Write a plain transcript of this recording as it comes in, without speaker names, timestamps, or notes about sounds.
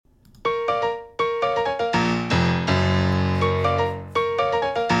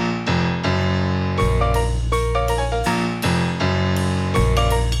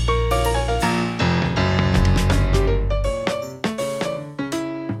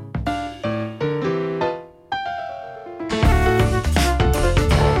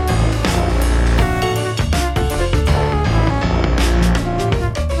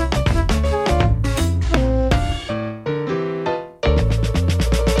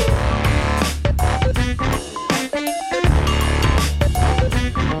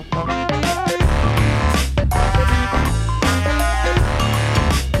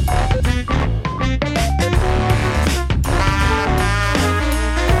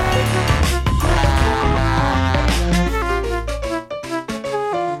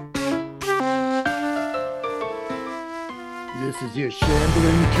your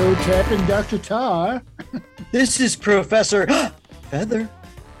shambling, toe-tapping Dr. Tar. This is Professor Feather.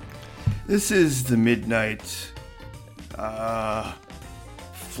 This is the midnight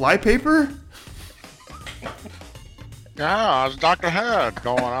flypaper? Yeah, it's Dr. Head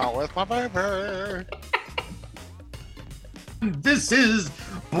going out with my baby. This is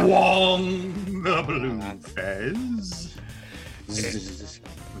Bwong the Blue Fez.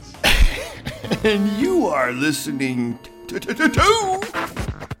 And you are listening to And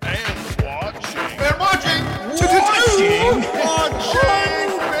watching. and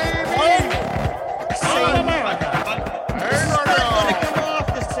watching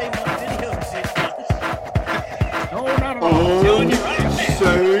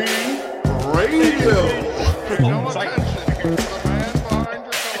Radio. No attention to the man behind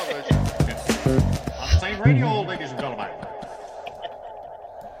your television. Same radio, ladies and gentlemen.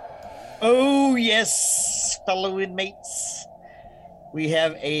 Oh, yes, fellow inmates. We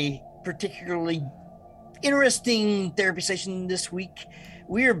have a particularly interesting therapy session this week.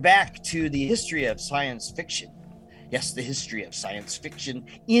 We are back to the history of science fiction. Yes, the history of science fiction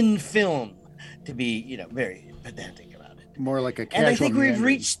in film, to be, very pedantic about it. More like a casual And I think we've meandering.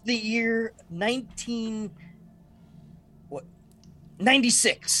 reached the year 96.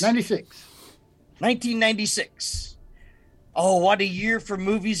 1996. Oh, what a year for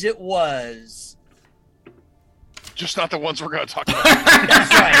movies it was. Just not the ones we're going to talk about.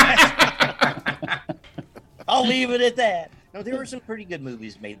 That's right. I'll leave it at that. No, there were some pretty good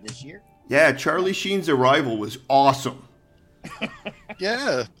movies made this year. Yeah, Charlie Sheen's Arrival was awesome.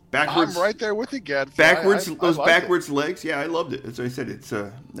 Yeah. Backwards, I'm right there with you, Gadfly. backwards, I those liked backwards legs. Yeah, I loved it. As I said, it's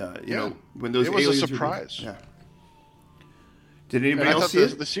when those It was a aliens were- surprise. yeah. Did And anybody I else thought see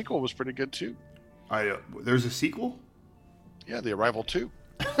it? the sequel was pretty good, too. There's a sequel. Yeah, The Arrival 2.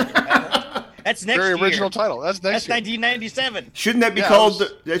 That's next Very year. original title. That's next That's year. 1997. Shouldn't that be Yeah, called?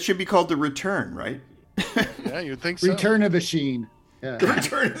 it was- That should be called The Return, right? Yeah, you'd think so. Return of the Sheen. Yeah.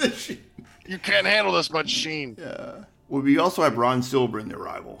 Return of the Sheen. You can't handle this much Sheen. Yeah. Well, we also have Ron Silver in The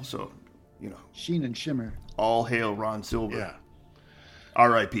Arrival, so Sheen and Shimmer. all hail Ron Silver. Yeah.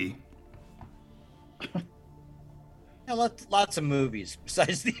 R.I.P. Yeah, lots of movies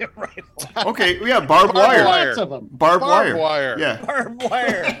besides The Arrival. Okay, we have Barbed Wire. Lots of them. Barbed Barbed Wire. Wire. Yeah. Barbed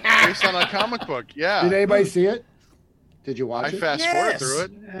Wire. Based on a comic book. Yeah. Did anybody see it? Did you I watch it? fast forward through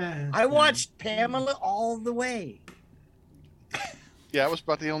it. I watched Pamela all the way. Yeah, it was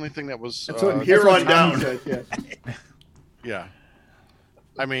about the only thing that was. That's what, Here that's what on Tommy down. said, yeah. Yeah.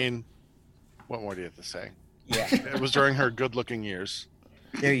 I mean, what more do you have to say? Yeah, It was during her good-looking years,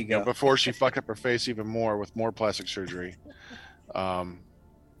 there you go. before she fucked up her face even more with more plastic surgery.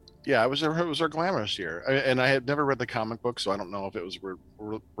 Yeah, it was her glamorous year, and I had never read the comic book, so I don't know if it was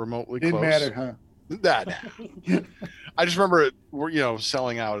remotely Didn't close. matter, huh? Nah. I just remember it,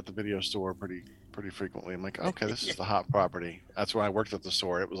 selling out at the video store pretty frequently. I'm like, okay, this is the hot property. That's when I worked at the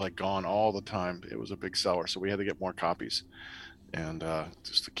store. It was like gone all the time. It was a big seller, so we had to get more copies, and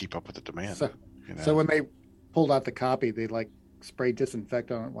just to keep up with the demand. So when they pulled out the copy, they sprayed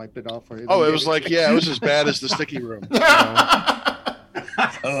disinfectant on it, wiped it off for you. Oh, it was like, it was as bad as the sticky room.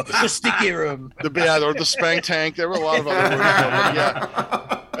 Oh, the sticky room. Or the spank tank. There were a lot of other words. But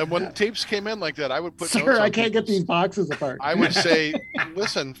yeah. And when tapes came in like that, I would put notes Sir, on I can't get people's- these boxes apart. I would say,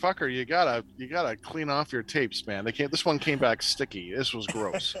 listen, fucker, you gotta clean off your tapes, man. This one came back sticky. This was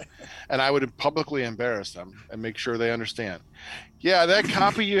gross. And I would publicly embarrass them and make sure they understand. Yeah, that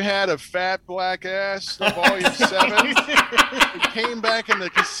copy you had of Fat Black Ass, the Volume 7, it came back in the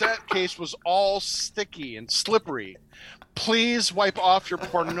cassette case was all sticky and slippery. Please wipe off your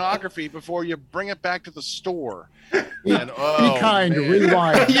pornography before you bring it back to the store. Be kind, man.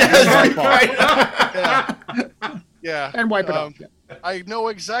 rewind. Yes, Yeah. Yeah. And wipe it off. Yeah. I know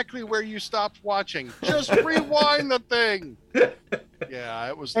exactly where you stopped watching. Just rewind the thing. Yeah,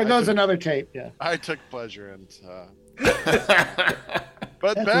 it was. There goes another tape. Yeah. I took pleasure in.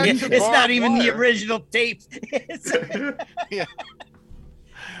 But back to It's not Barbed even the Wire. original tape. Yeah.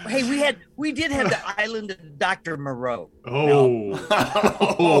 Hey, we did have the Island of Dr. Moreau.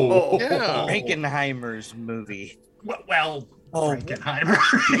 Oh. Yeah. Frankenheimer's movie. Well, Oh. Frankenheimer.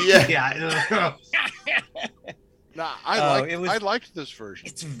 Yeah. Yeah. Nah, it was- I liked this version.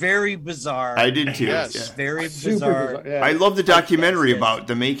 It's very bizarre. I did too. Yes. It's Yeah. very Super bizarre. bizarre. Yeah. I love the documentary Yes. about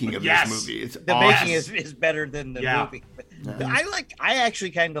the making of Yes. this movie. It's The awesome. making is better than the Yeah. movie. But I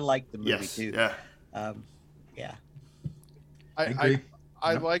actually kind of like the movie Yes. too. Yeah. Yeah. I agree.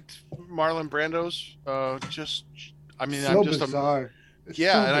 liked Marlon Brando's. I'm so just bizarre.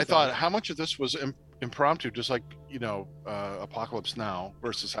 Yeah, and I bizarre. thought how much of this was impromptu, just like Apocalypse Now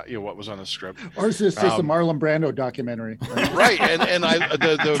versus what was on the script. Or is this just a Marlon Brando documentary? Right, and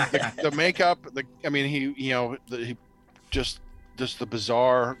the makeup, he just the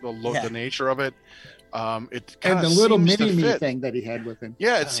bizarre, the nature of it. It And kinda the little seems to mini me fit. thing that he had with him.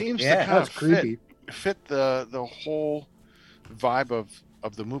 Yeah, it seems to Yeah. kind That's of creepy. fit the whole vibe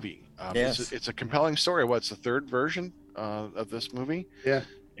of the movie. Yes. It's a compelling story. What's the third version of this movie? Yeah.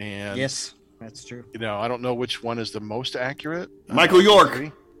 And Yes, that's true. I don't know which one is the most accurate. Michael York. Three.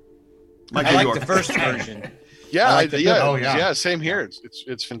 I Michael like York. the first version. Yeah, I like the- Oh, yeah. same here.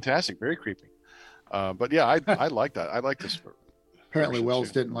 It's fantastic, very creepy. But yeah, I like that. I like this. Apparently, version, Wells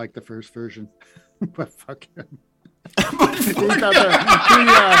too. didn't like the first version. But fuck him. But He fuck thought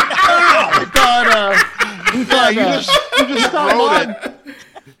Yeah, you just wrote it.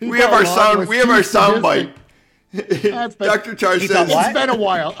 we have our sound. We have our sound bite. That's been- Dr. Char He says, thought what? It's been a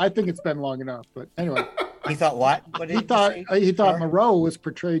while. I think it's been long enough. But anyway, He thought what? What did he thought say? he thought Moreau was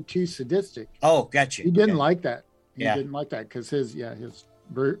portrayed too sadistic. Oh, gotcha. He didn't Okay. like that. He Yeah. didn't like that because his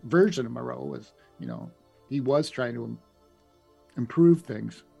version of Moreau was, he was trying to improve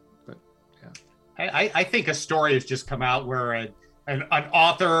things. But I think a story has just come out where an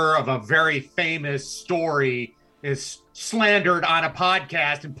author of a very famous story is slandered on a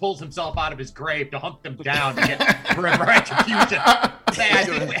podcast and pulls himself out of his grave to hunt them down to get forever execution.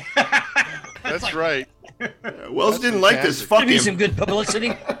 That's right. Wells didn't like this. fantastic. Fuck Give me him. some good publicity.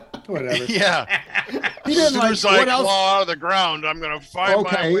 whatever. Yeah. He As didn't soon like as I what else? claw out of the ground, I'm gonna find my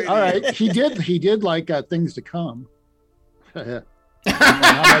Okay, way. all right. He did like things to come.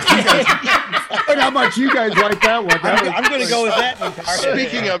 How much you guys like that one? I'm going to go with that one, Carl.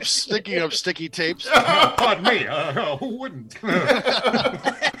 Speaking of sticky tapes, Pardon me, who wouldn't?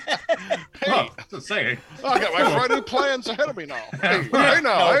 hey, Just saying. I got my Friday plans ahead of me now. Hey, hey.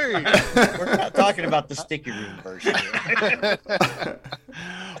 We're not talking about the sticky room version.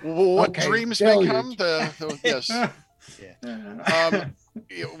 What Okay, dreams deluge. may come? Yes.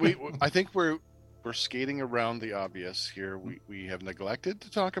 I think we're skating around the obvious here. We have neglected to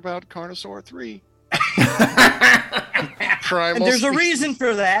talk about Carnosaur 3. Primal And there's a Species. reason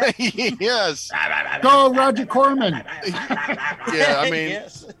for that. Yes. Go, Roger Corman. Yeah, I mean,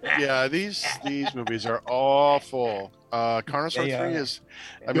 Yes. yeah, these movies are awful. Carnosaur They 3 are. is,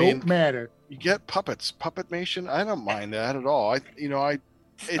 I mean, Don't matter. you get puppetmation. I don't mind that at all.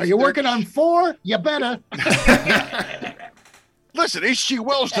 Are you working on 4? You better. Listen, H.G.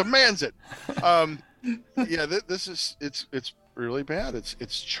 Wells demands it. Yeah, this is it's really bad.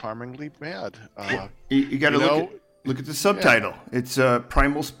 It's charmingly bad. You got to look at the subtitle. It's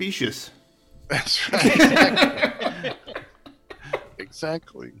Primal Species. That's right.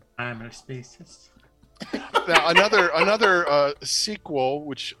 Exactly. I'm a species. Now another sequel,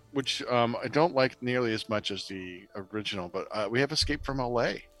 which I don't like nearly as much as the original, but we have Escape from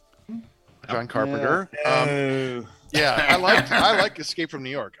L.A. John Carpenter. Oh. Yeah, I like Escape from New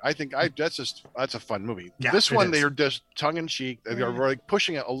York. I think that's a fun movie. Yeah, This it one is. they're just tongue in cheek. They're like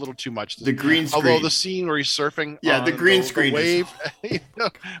pushing it a little too much. The green screen. Although the scene where he's surfing, Yeah, on the green the screen is- wave,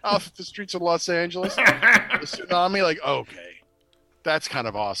 off the streets of Los Angeles, the tsunami. Like, okay, that's kind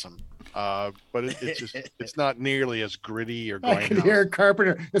of awesome. But it's not nearly as gritty or I can grindhouse. hear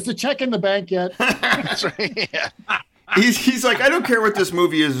Carpenter. Is the check in the bank yet? That's right. Yeah. He's like, I don't care what this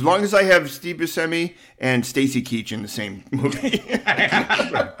movie is, as long as I have Steve Buscemi and Stacy Keach in the same movie.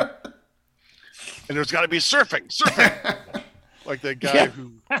 And there's got to be surfing. Like the guy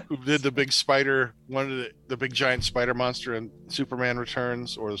who did the big spider, one of the big giant spider monster in Superman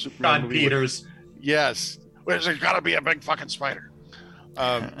Returns or the Superman Don movie. Peters. Yes, there's got to be a big fucking spider. We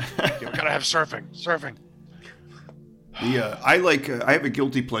gotta have surfing. I have a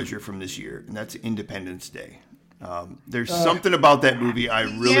guilty pleasure from this year, and that's Independence Day. There's something about that movie I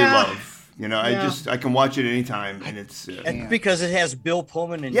really love. I can watch it anytime, and it's That's because it has Bill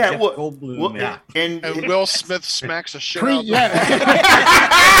Pullman and yeah. Jeff Well, Goldblum. and And Will Smith smacks the shit out of him.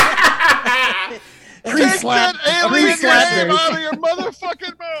 Pre-slap. Take that alien Pre-slap name days. out of your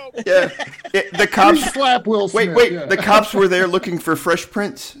motherfucking mouth. yeah, the cops. Slap Will Smith. Wait! yeah. The cops were there looking for Fresh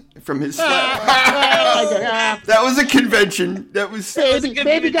Prince from his slap. Ah, That was a convention. That was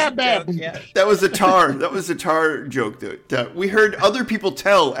baby got bad. Yeah. That was a tar. That was a tar joke that we heard other people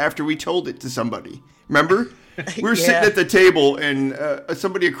tell after we told it to somebody. Remember? We were sitting Yeah. at the table, and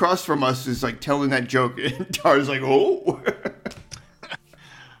somebody across from us is like telling that joke, and Tar's like, "Oh."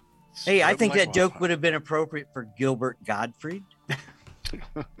 Hey, I think Like that joke would have been appropriate for Gilbert Gottfried.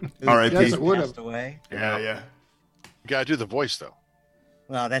 R.I.P. Yes, it would have. Passed away. Yeah. You gotta do the voice though.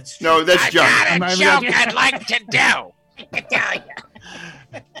 Well, that's true. No, that's John. I'm not even gonna- I'd like to do. can tell you.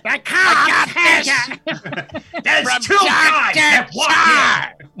 The cops There's from two guys that Dr.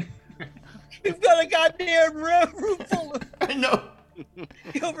 walk in. We've got a goddamn room full of I know.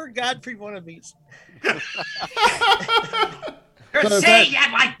 Gilbert Godfrey wannabes. You're So is saying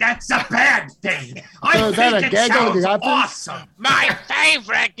that like that's a bad thing. I So is that think a it gag on the sounds Godfrey? awesome. My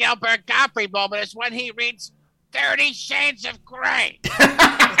favorite Gilbert Godfrey moment is when he reads 30 Shades of Grey.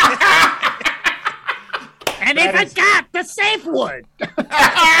 And if it got the safe word.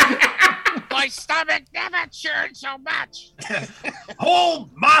 My stomach never churned so much. Oh,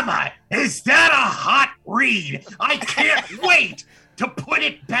 mama, is that a hot read? I can't wait to put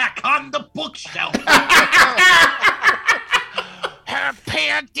it back on the bookshelf. Her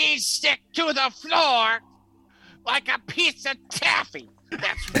panties stick to the floor like a piece of taffy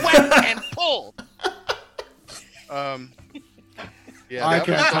that's wet and pulled. Yeah, I that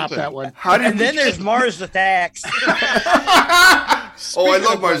can't was top something. that one. How did And then there's Mars Attacks. Oh, I Speaking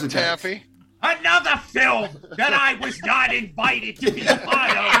love of Mars wet Attacks. taffy. Another film that I was not invited to be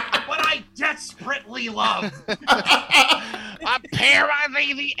part of, but I desperately love.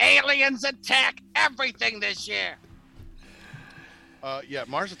 Apparently, the aliens attack everything this year. Yeah,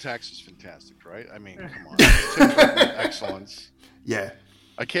 Mars Attacks is fantastic, right? I mean, come on. Tim Burton, excellence. Yeah.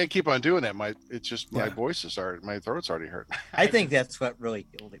 I can't keep on doing that. My Yeah. voice is already, my throat's already hurt. I think that's what really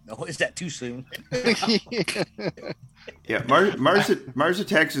killed him, though. Is that too soon? Yeah, Mars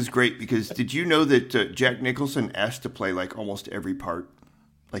Attacks is great because did you know that Jack Nicholson asked to play like almost every part?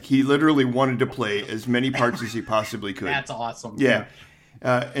 Like he literally wanted to play as many parts as he possibly could. That's awesome. Yeah,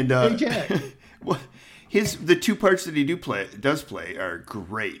 Hey, Jack. well, the two parts that he does play are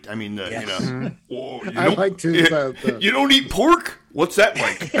great. I mean, Yes. whoa, you I don't- like to. you don't eat pork? What's that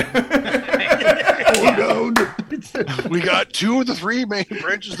like? Oh, no. We got 2 of the 3 main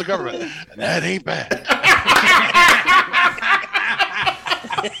branches of the government, and that ain't bad.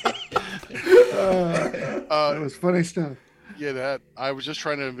 That was funny stuff. Yeah, that I was just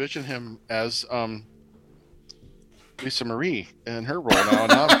trying to envision him as Lisa Marie in her role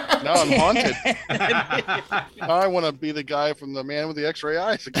now. Now I'm haunted. Now I want to be the guy from The Man with the X-Ray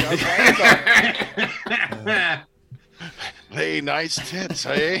Eyes. Hey, nice tits.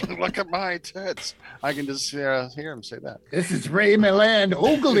 Hey, look at my tits. I can just hear him say that. This is Ray Milan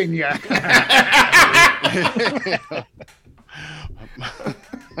ogling ya.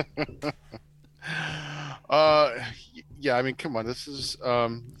 Yeah, I mean, come on. This is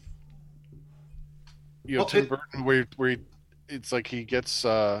Well, Tim Burton where it's like he gets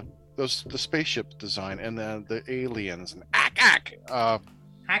the spaceship design and then the aliens and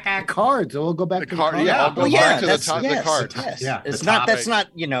Cards. We'll go back the to card. the cards. Yeah, I'll go Well, back yeah, to that's the cards. yes. Yeah, It's the not. topic. That's not.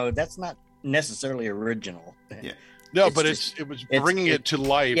 That's not necessarily original. Yeah. No, It's but just- it was it's- bringing it to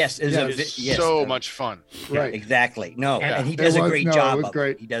life. Yes, is Yes. a, Is yes, so much fun. Right. Exactly. No, Yeah. and he It does a was- great no, it job. was of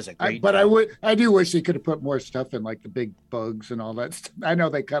great. It. He does a great. But job. I do wish he could have put more stuff in, like the big bugs and all that stuff. I know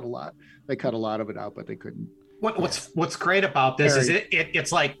they cut a lot. They cut a lot of it out, but they couldn't. What's great about this is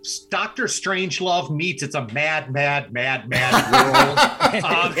it's like Doctor Strangelove meets it's a mad world,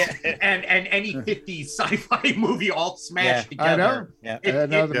 and any 50s sci-fi movie all smashed I know. together. Yeah. I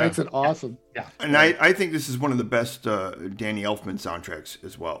know that makes it awesome. And I think this is one of the best Danny Elfman soundtracks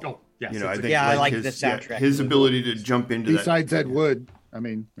as well. Oh, yes, You know, I it's a- think Yeah, I like his, the soundtrack. his ability to jump into that. Besides Ed Wood, I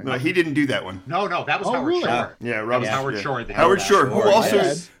mean, No, he didn't do that one. No, that was Oh, Howard really? Shore. Yeah, That Robert was Howard Shore. that did Howard that. Shore,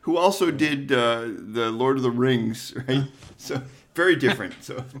 Shore, who also did the Lord of the Rings, right? So very different.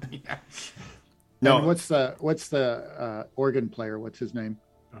 So no. no, What's the organ player? What's his name?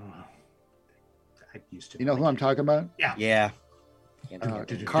 Oh, I used to. You know who I'm talking about? Yeah.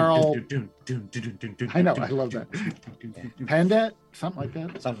 Carl. I know. I love that. Pandat, something like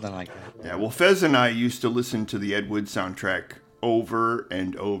that. Something like that. yeah. Well, Fez and I used to listen to the Ed Wood soundtrack over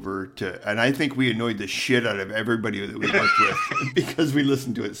and over and I think we annoyed the shit out of everybody that we worked with because we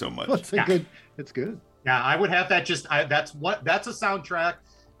listened to it so much. Well, it's good. Yeah, I would have that. That's a soundtrack.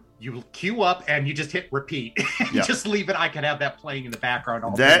 You queue up and you just hit repeat. Yeah. Just leave it. I could have that playing in the background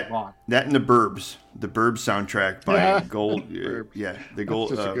all day long. That and the Burbs soundtrack by Yeah. Gold. Burbs. Yeah, the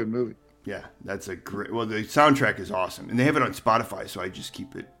Gold. It's just a good movie. Yeah, that's a great. Well, the soundtrack is awesome, and they have it on Spotify, so I just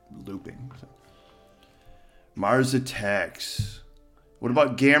keep it looping. So. Mars Attacks. What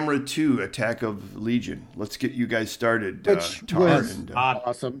about Gamera 2, Attack of Legion? Let's get you guys started. Which Tar was and,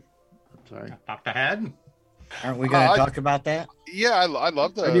 awesome. I'm sorry. Dr. Head. Aren't we going to talk about that? Yeah, I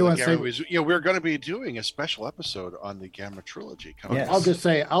love the I do wanna Gamma say- movies. You know, we're going to be doing a special episode on the Gamma trilogy coming Yes. up.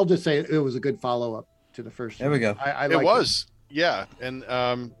 I'll just say it was a good follow up to the first. There we go. I It liked was, yeah, and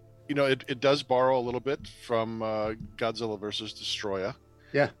you know, it does borrow a little bit from Godzilla versus Destroyer.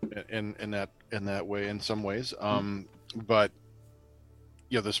 Yeah. In that way, in some ways. but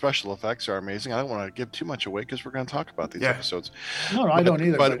the special effects are amazing. I don't want to give too much away because we're going to talk about these episodes. No, I don't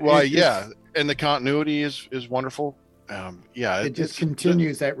either. But and the continuity is wonderful. It just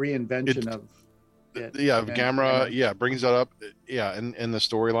continues that reinvention of it. Yeah, Gamera, brings that up. Yeah, and the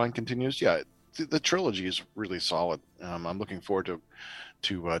storyline continues. Yeah, the trilogy is really solid. I'm looking forward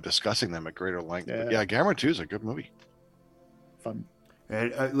to discussing them at greater length. Yeah. But Gamera 2 is a good movie. Fun.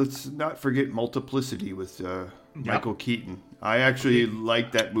 And let's not forget Multiplicity with Michael Keaton. I actually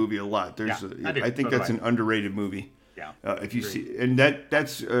like that movie a lot. I think that's an underrated movie. Yeah. If you see, and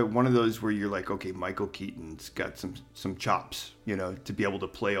that's one of those where you're like, okay, Michael Keaton's got some chops, to be able to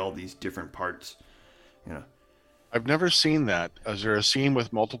play all these different parts. I've never seen that. Is there a scene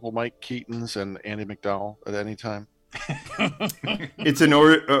with multiple Mike Keatons and Andy McDowell at any time? It's an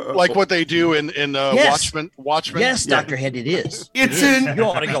like what they do in Yes. Watchmen. Yes, Dr. Head, it is. It's It is. an You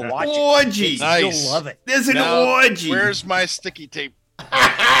ought to go watch it. orgy. Nice. You'll love it. There's an Now, orgy. Where's my sticky tape?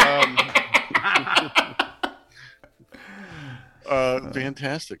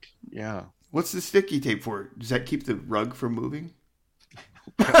 Fantastic. Yeah. What's the sticky tape for? Does that keep the rug from moving?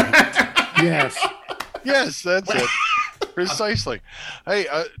 Yes. Yes, that's it. Precisely. Hey,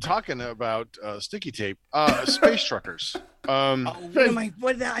 talking about sticky tape, space truckers.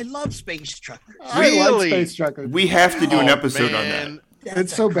 I love space truckers. I like Really? Space Truckers. We have to do an episode on man. that.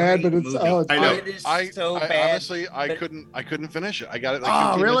 It's so bad, but it's movie. I know. It is I so bad. honestly, I but- couldn't finish it. I got it like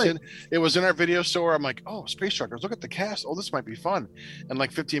Oh, 15 really? minutes in. It was in our video store. I'm like, oh, Space Truckers, look at the cast. Oh, this might be fun. And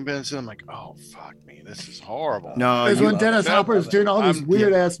like 15 minutes in, I'm like, oh, fuck me. This is horrible. No, It's when Dennis no, Hopper is doing all these I'm-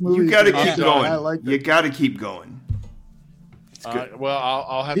 weird ass movies. you got to and keep all that. going. I like You that. got to keep going. It's good. Well,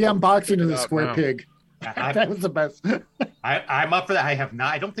 I'll have The to unboxing check of it the out square now. pig. That was the best. I'm up for that. I have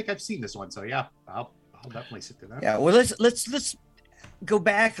not. I don't think I've seen this one. So yeah, I'll definitely sit through that. Yeah, well, let's go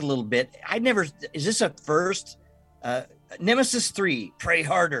back a little bit. Is this a first? Nemesis 3, Pray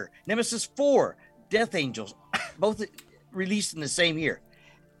Harder. Nemesis 4, Death Angels, both released in the same year.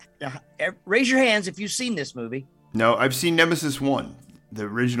 Now, raise your hands if you've seen this movie. No, I've seen Nemesis 1. The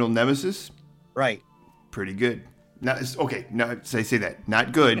original Nemesis, Right. pretty good. Okay, no, say that.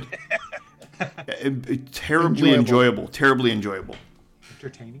 Not good. Terribly enjoyable. Terribly enjoyable.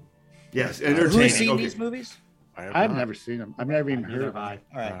 Entertaining. Yes, Who entertaining. has seen Okay. these movies? I've not. never seen them. I've never even heard Neither of have them.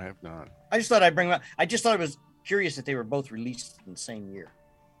 I. All right. I have not. I just thought I'd bring them up. I just thought it was curious that they were both released in the same year.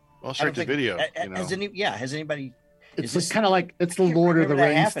 Well, I straight don't to think- video. Has anybody? It's Is this- kind of like it's the I can't Lord of the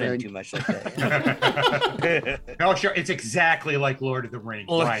remember that Rings happening thing. Too much like that. No, sure. It's exactly like Lord of the Rings.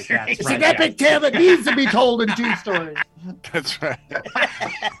 Lord Right. of the That's Rings. It's right. an yeah. epic tale that needs to be told in 2 stories. That's right.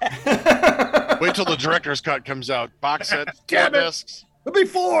 Wait till the director's cut comes out. Box set, 4 Damn it. discs. It'll be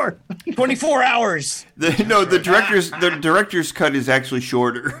 4. 24 hours. The director's cut is actually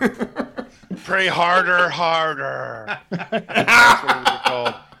shorter. Pray harder, harder. That's what it was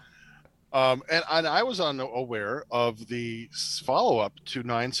called. And I was unaware of the follow-up to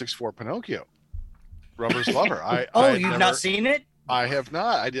 964 Pinocchio, Rubber's Lover. I had You've never- not seen it? I have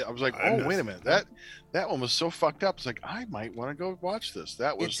not. I was like, I've oh, not wait a seen minute. That one was so fucked up. It's like I might want to go watch this.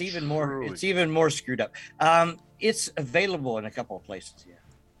 That was It's even more. truly- It's even more screwed up. It's available in a couple of places. Yeah,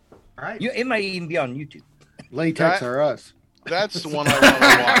 All right. it might even be on YouTube. Latex That- are us. That's the one I want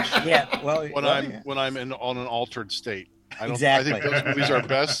to watch. Yeah, well, when I'm on an altered state. I Exactly. think those movies are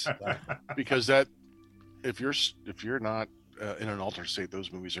best because if you're not in an altered state,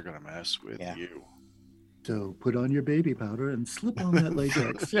 those movies are going to mess with Yeah. you. So put on your baby powder and slip on that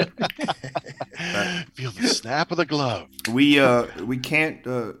latex. Feel the snap of the glove. We can't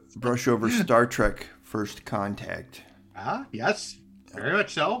brush over Star Trek First Contact. Yes, very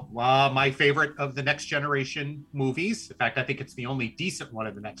much so. My favorite of the Next Generation movies. In fact, I think it's the only decent one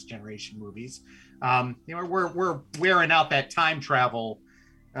of the Next Generation movies. We're wearing out that time travel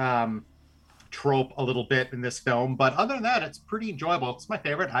trope a little bit in this film, but other than that, it's pretty enjoyable. It's my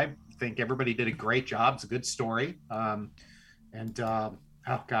favorite. I think everybody did a great job. It's a good story.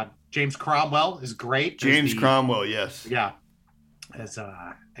 James Cromwell is great. James Cromwell, yes. Yeah. Is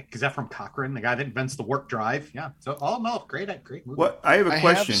that from Cochrane, the guy that invents the warp drive? Yeah. So all in all, great movie. What? I have a I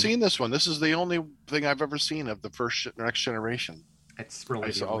question. have seen this one. This is the only thing I've ever seen of the Next Generation. It's really I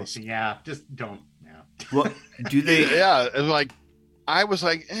the saw only this. thing. Yeah. Just don't. Yeah. Well, do they? Yeah, it was like I was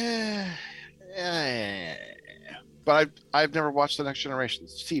like, but I've never watched the Next Generation.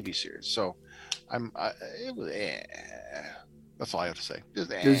 It's a TV series, so it was. That's all I have to say.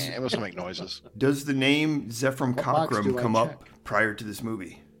 Just, it was to make noises. Does the name Zephram What box Cochrane do I come check? up prior to this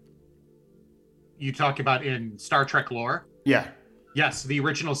movie? You talk about in Star Trek lore? Yeah. Yes, the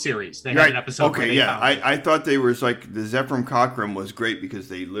original series. They had Right. an episode. where Okay, they yeah. found it. I thought they was like the Zephram Cochrane was great because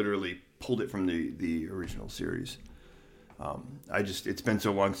they literally pulled it from the original series. It's been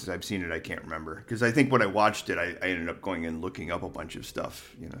so long since I've seen it, I can't remember. Because I think when I watched it, I ended up going and looking up a bunch of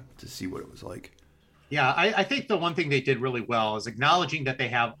stuff, to see what it was like. Yeah, I think the one thing they did really well is acknowledging that they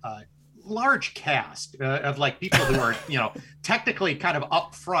have a large cast of like people who are, technically kind of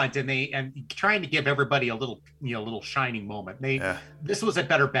up front, and trying to give everybody a little shining moment. This was a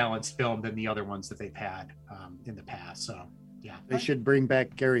better balanced film than the other ones that they've had in the past. So yeah, they should bring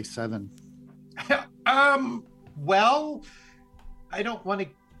back Gary Seven. Well, I don't want to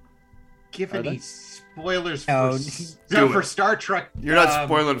give any spoilers for Star Trek. You're not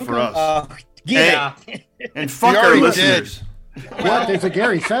spoiling for us. Yeah. And fuck our listeners. What? There's a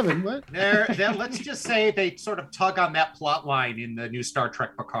Gary Seven. What? Let's just say they sort of tug on that plot line in the new Star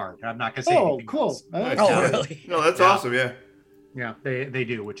Trek Picard. I'm not going to say anything else. Oh, really? No, that's awesome. Yeah. Yeah, they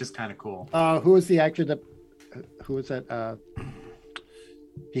do, which is kind of cool. Who was the actor that? Who was that?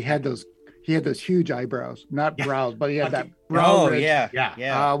 He had those huge eyebrows, not brows, but he had that brow ridge.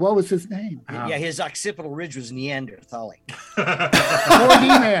 Yeah. What was his name? His occipital ridge was Neanderthalic. 4D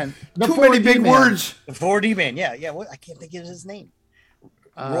man. Too many big words. The 4D man. Yeah. What? I can't think of his name.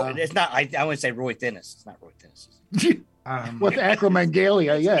 It's not. I want to say Roy Thinnis. It's not Roy Thinnis. With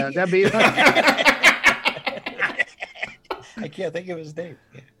acromegalia, yeah, that'd be. I can't think of his name.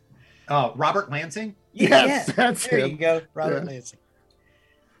 Yeah. Oh, Robert Lansing. Yes, that's there him. You go, Robert Lansing.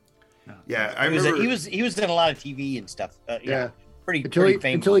 Yeah, I remember he was in a lot of TV and stuff. Pretty famous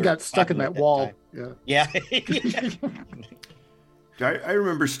until he got stuck in that wall. Yeah. I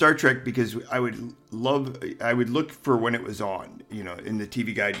remember Star Trek because I would look for when it was on, in the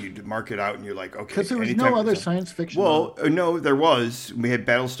TV guide, you'd mark it out and you're like, okay. Because there was no other science fiction. Well, no, there was. We had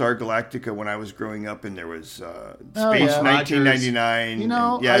Battlestar Galactica when I was growing up, and there was Space 1999.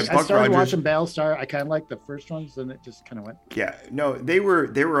 I started watching Battlestar. I kind of liked the first ones, and it just kind of went. Yeah, no, they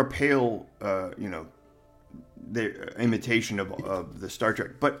were a pale, the imitation of the Star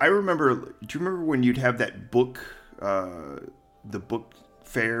Trek. But I remember, do you remember when you'd have that book, the book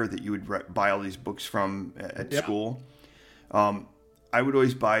fair that you would buy all these books from at school? I would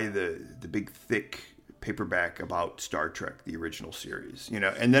always buy the big thick paperback about Star Trek, the original series,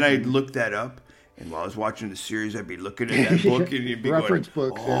 and then I'd look that up, and while I was watching the series, I'd be looking at that book and you'd be reference going,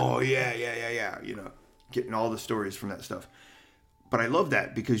 books. Oh yeah, getting all the stories from that stuff. But I love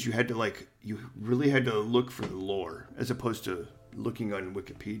that because you really had to look for the lore as opposed to looking on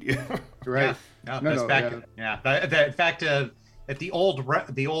Wikipedia. Right. In fact, at the old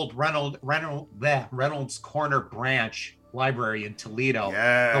Reynolds Corner branch library in Toledo,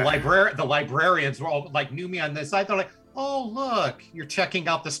 the librarians were all like knew me on this side. They're like, "Oh, look, you're checking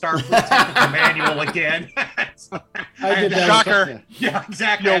out the Starfleet technical manual again." I did that. Shocker. Yeah,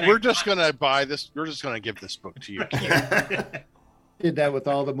 exactly. We're just gonna buy this. We're just gonna give this book to you. Did that with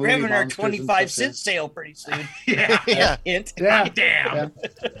all the movie. We're having our monsters 25-cent sale pretty soon. Yeah. Hint. Yeah. Damn.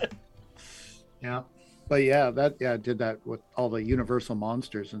 Yeah. But did that with all the Universal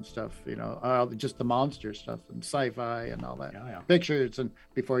monsters and stuff, just the monster stuff and sci-fi and all that. Yeah. Pictures, and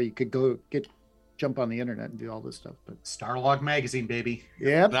before you could jump on the internet and do all this stuff. But Starlog magazine, baby.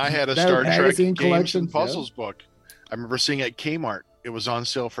 Yeah. And I had a Star Trek games and puzzles book. I remember seeing it at Kmart. It was on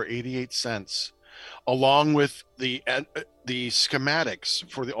sale for 88 cents, along with the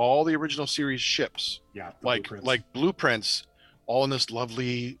schematics for all the original series ships. Yeah, like blueprints, all in this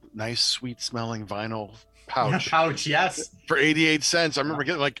lovely, nice, sweet-smelling vinyl pouch. Yes. For 88 cents. I remember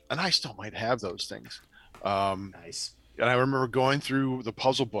getting and I still might have those things. Nice. And I remember going through the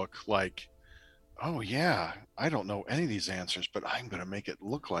puzzle book oh yeah, I don't know any of these answers, but I'm going to make it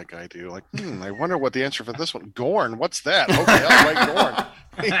look like I do. I wonder what the answer for this one. Gorn, what's that? Okay, I'll write Gorn.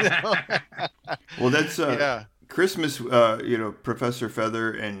 Well, that's Christmas. Professor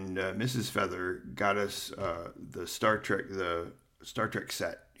Feather and Mrs. Feather got us the Star Trek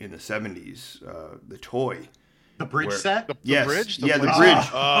set in the 70s, the toy. The bridge set? The bridge? The bridge.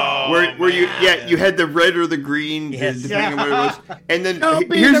 Oh, where you had the red or the green, depending on what it was. And then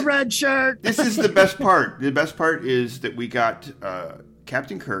here's the red shirt. This is the best part. The best part is that we got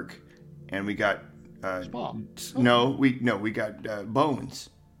Captain Kirk, and we got Spock. We got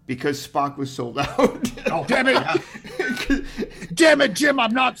Bones. Because Spock was sold out. Oh, damn it. Damn it, Jim,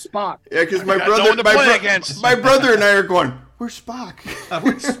 I'm not Spock. Yeah, because my brother and I are going, where's Spock?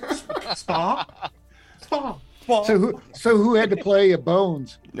 Spock. So who had to play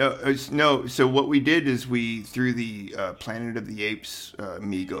Bones? No. So what we did is we threw the Planet of the Apes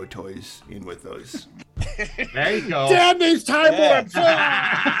Mego toys in with those. There you go. Damn these time warps!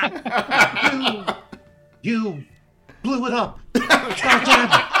 You blew it up.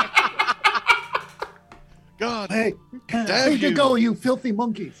 God. Hey, damn you go, you filthy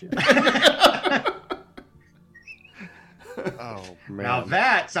monkeys. Oh man. Now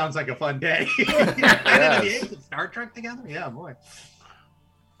that sounds like a fun day. Yes. Star Trek together? Yeah, boy.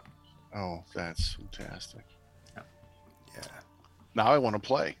 Oh, that's fantastic. Yeah. Now I want to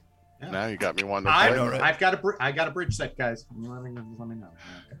play. Yeah. Now you got me wanting to play. I got a bridge set, guys. Let me know. Okay.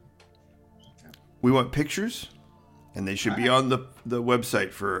 We want pictures, and they should be on the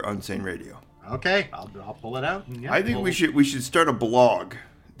website for Unsane Radio. Okay, I'll pull it out. And, I think we should start a blog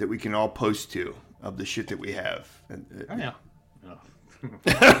that we can all post to of the shit that we have.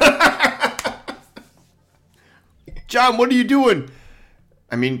 John, what are you doing?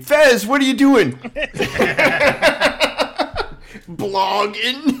 I mean, Fez, what are you doing?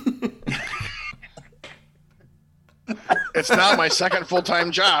 Blogging. It's now my second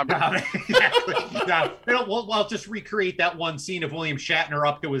full-time job. Exactly. We'll just recreate that one scene of William Shatner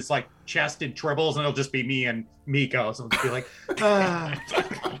up to his like chest and tribbles, and it'll just be me and Miko. So it'll just be like,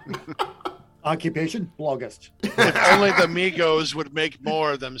 Occupation, bloggist. If only the Migos would make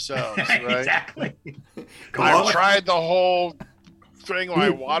more themselves, right? Exactly. I've tried the whole thing where I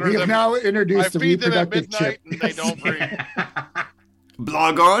water we them. have now introduced I the feed them at reproductive midnight chip. and they don't breathe.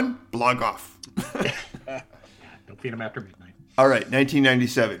 Blog on, blog off. Don't feed them after midnight. All right,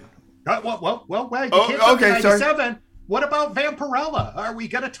 1997. Well, you Oh, can't talk okay, sorry. 97. What about Vampirella? Are we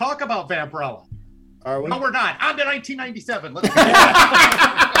going to talk about Vampirella? Are we? No, we're not. On to 1997. Let's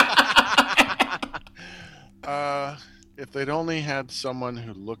If they'd only had someone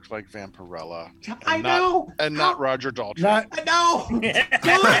who looked like Vampirella. I know. And not Roger Daltrey. I know.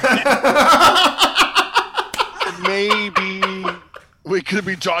 Maybe we could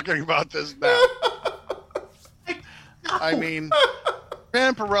be talking about this now. I mean,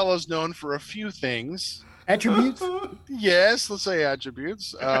 Vampirella's known for a few things. Attributes? Yes, let's say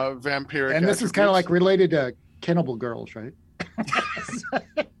attributes. Vampiric And this is kind of like related to Cannibal Girls, right?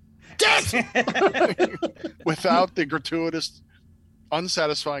 without the gratuitous,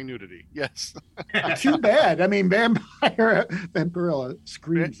 unsatisfying nudity. Yes. Too bad. I mean, Vampirella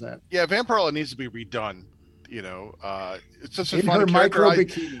screams that. Yeah, Vampirella needs to be redone. You know, it's such a In fun her character. micro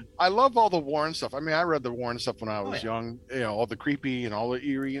bikini. I love all the Warren stuff. I mean, I read the Warren stuff when I was young. You know, all the creepy and all the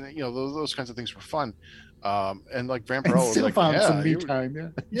eerie, and you know, those kinds of things were fun. And like Vampirella was Still like, found some me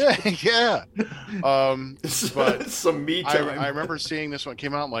time. Yeah. yeah. But some me time. I remember seeing this one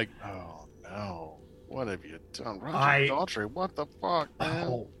came out. I'm like, oh no, what have you done, Roger Daltrey? What the fuck,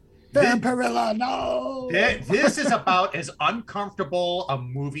 man? Vampirella, no. This is about as uncomfortable a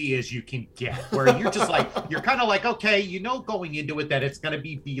movie as you can get, where you're just like, you're kind of like, okay, you know, going into it that it's going to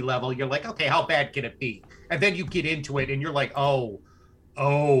be B level. You're like, okay, how bad can it be? And then you get into it and you're like, oh,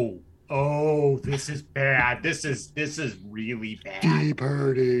 this is bad. This is really bad. Deep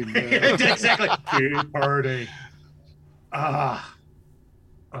hurting. Exactly. Deep hurting. Well,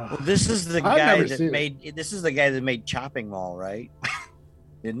 this is the I've guy never that seen made. This is the guy that made Chopping Mall, right?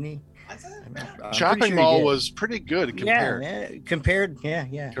 Didn't he? I'm Chopping pretty sure he Mall did. was pretty good compared.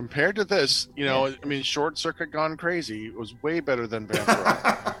 Yeah. Compared to this, you know, I mean, Short Circuit Gone Crazy was way better than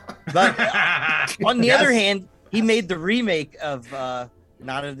Vampirella. But on the other hand, he made the remake of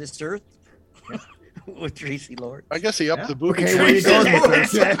Not of This Earth with Tracy Lords. I guess he upped the booby. Okay, where are you going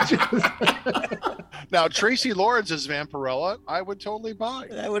with this? Now, Tracy Lords as Vampirella, I would totally buy.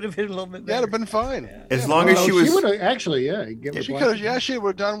 That would have been a little bit better. That'd have been fine. As long as she was, would have actually, give her She black- could have, she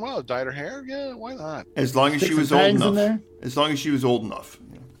would have done well. Dyed her hair, yeah, why not? as long as Stick she some was old fangs in enough. there? As long as she was old enough.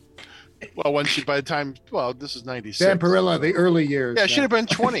 Well, when she, by the time, well, this is 96. Vampirella, the early years. Yeah, she'd have been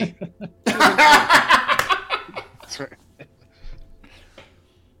 20. That's right.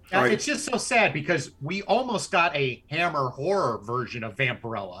 Right. It's just so sad because we almost got a Hammer horror version of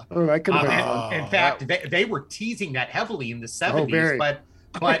Vampirella. Oh, that could have been fun. In fact, they were teasing that heavily in the 70s, very. but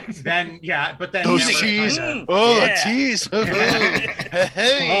then Those Hammer tease. kinda- Oh, Yeah. tease.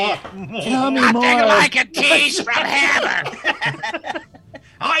 Hey. Tell me more. Nothing like a tease from Hammer.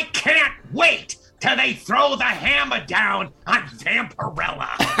 I can't wait till they throw the hammer down on Vampirella.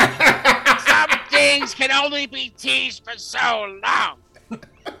 Some things can only be teased for so long.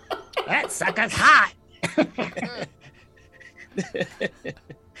 That sucker's hot.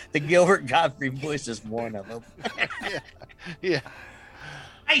 The Gilbert Godfrey voice is one of them. Yeah.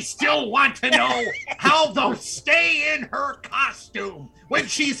 I still want to know how they'll stay in her costume when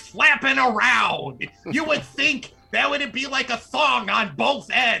she's flapping around. You would think that would be like a thong on both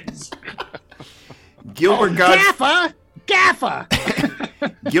ends. Gilbert Gaffer.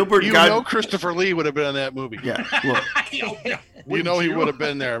 Gilbert You know Christopher Lee would have been in that movie. Yeah, look, You know he would have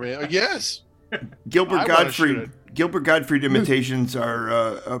been there, man. Yes. Gilbert I wanna shoot Gottfried. Gilbert Gottfried imitations are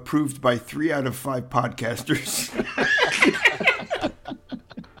approved by 3 out of 5 podcasters.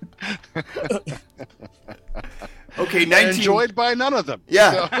 Okay, enjoyed by none of them.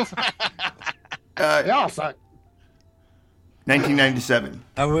 Yeah. So- They all suck. 1997.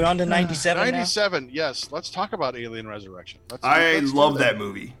 Are we on to 97 now? 97. Yes. Let's talk about Alien Resurrection. I let's do love that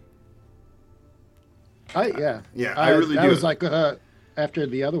movie. Yeah, I really that do. was like after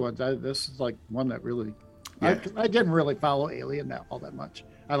the other ones. This is like one that really. Yeah. I didn't really follow Alien all that much.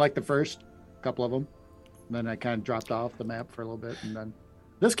 I liked the first couple of them, and then I kind of dropped off the map for a little bit, and then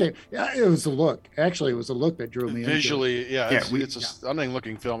this came. Yeah, it was the look. Actually, it was the look that drew me Visually, it's a Yeah. stunning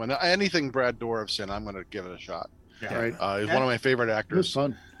looking film, and anything Brad Dourif's in, I'm going to give it a shot. into it. Right. He's one of my favorite It was actors.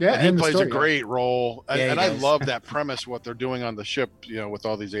 fun. Yeah, And he the plays story, a great role, and, Yeah, he and I does. love that premise. What they're doing on the ship, with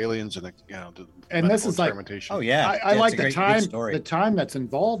all these aliens and the And this medical is like- experimentation. Oh yeah, I it's like a the great, time. good story. The time that's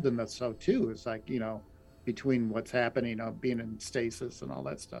involved in this, though, too. Is like between what's happening, being in stasis and all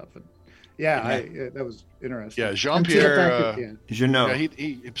that stuff, and that was interesting. Yeah, And Jean-Pierre, the fact that- You know. Yeah,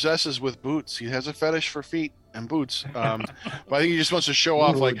 he obsesses with boots. He has a fetish for feet and boots. But I think he just wants to show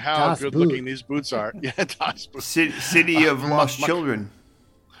off Ooh, like how Das good Boot. looking these boots are. Yeah, Das Boot. City of Lost Children.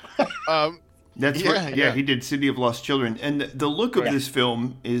 That's Yeah. he did City of Lost Children, and the look of this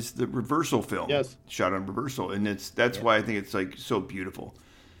film is the reversal film. Yes. Shot on reversal, and that's why I think it's like so beautiful.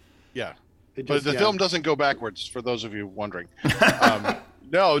 Yeah. it But just- the yeah. film doesn't go backwards, for those of you wondering.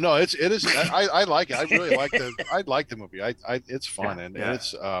 No, it is. I like it. I really like the movie. It's fun and Yeah.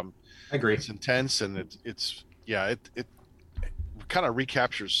 it's I agree. it's intense and it kind of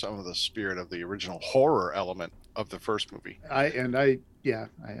recaptures some of the spirit of the original horror element of the first movie. I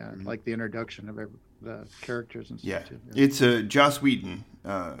like the introduction of the characters and stuff Yeah, too. it's Joss Whedon,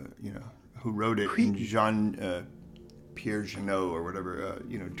 who wrote it, and Jean Pierre Janot or whatever,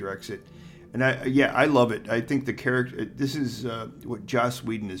 directs it. And I love it. I think the character. This is what Joss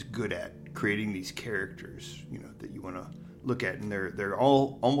Whedon is good at, creating these characters, that you want to look at, and they're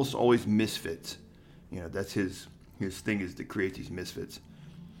all almost always misfits. That's his thing, is to create these misfits.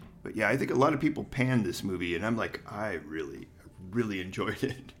 But yeah, I think a lot of people panned this movie, and I'm like, I really enjoyed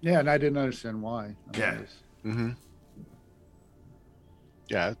it. Yeah, and I didn't understand why. Yeah.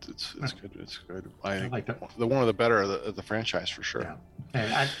 Yeah, it's good. It's good. I like that. one of the better of the franchise for sure. Yeah.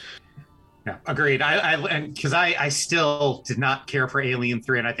 And yeah, agreed. I still did not care for Alien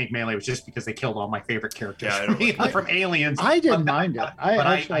 3, and I think mainly it was just because they killed all my favorite characters Yeah, I don't like from Aliens. I didn't mind it. I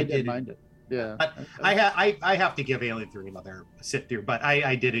I didn't did mind it. Yeah. But I have to give Alien 3 another sit through, but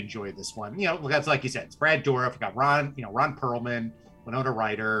I did enjoy this one. That's like you said, it's Brad Dourif, got Ron Perlman, Winona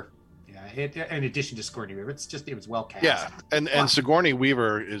Ryder. Yeah, in addition to Sigourney Weaver, it was well cast. Yeah, and Sigourney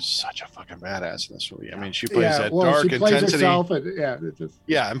Weaver is such a fucking badass in this movie. I mean, she plays that well, dark she plays intensity. herself, and, it's just,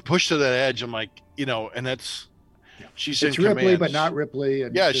 And pushed to that edge. I'm like, and that's she's it's in Ripley, command. but not Ripley.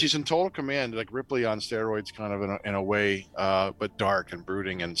 And Yeah, just- she's in total command, like Ripley on steroids, kind of in a way, but dark and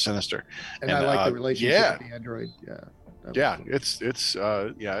brooding and sinister. and I like the relationship with the android. Yeah. That Yeah, was cool.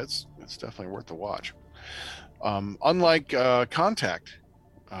 it's definitely worth the watch. Unlike Contact,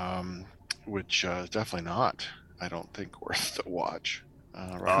 which is definitely not, I don't think, worth the watch.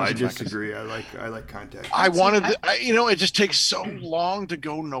 I disagree. I like Contact. I wanted, it just takes so long to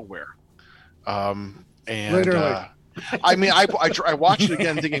go nowhere. And Literally. I mean, I watched it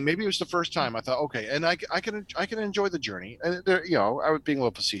again, thinking maybe it was the first time. I thought, okay, and I can enjoy the journey. And there, I was being a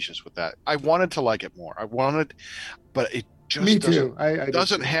little facetious with that. I wanted to like it more. But it just Me doesn't, too. I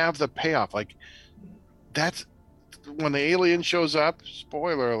doesn't have the payoff. Like that's when the alien shows up.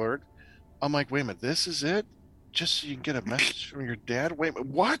 Spoiler alert. I'm like, wait a minute, this is it? Just so you can get a message from your dad? Wait a minute,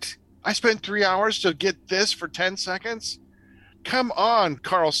 what? I spent 3 hours to get this for 10 seconds? Come on,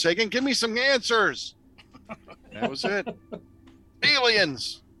 Carl Sagan, give me some answers. That was it.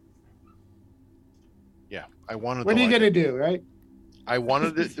 Aliens. Yeah, I wanted. What are you like gonna it. do, right? I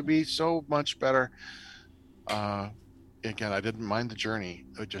wanted it to be so much better. Again, I didn't mind the journey.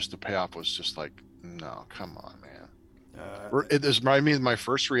 Just the payoff was just like, no, come on, man. It reminded me of my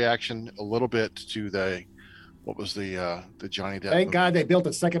first reaction a little bit to the Johnny Depp. Thank movie. God they built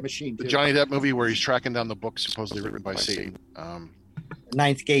a second machine. The Too. Johnny Depp movie where he's tracking down the book supposedly written by Satan.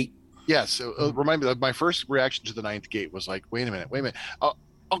 Ninth Gate. Yes, remind me that my first reaction to the Ninth Gate was like, wait a minute. Oh,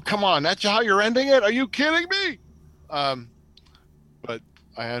 come on, that's how you're ending it? Are you kidding me? But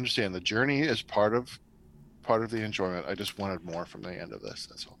I understand the journey is part of the enjoyment. I just wanted more from the end of this.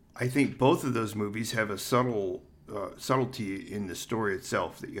 That's all. I think both of those movies have a subtlety in the story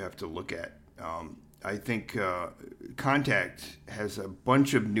itself that you have to look at. I think Contact has a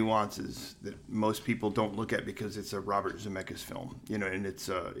bunch of nuances that most people don't look at because it's a Robert Zemeckis film, and it's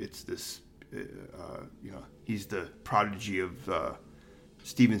this, he's the prodigy of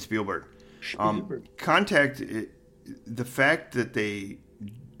Steven Spielberg. Contact, the fact that they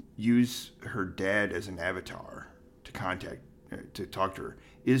use her dad as an avatar to contact to talk to her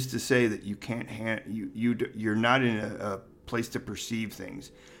is to say that you can't you're not in a place to perceive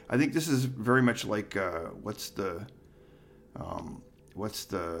things. I think this is very much like what's the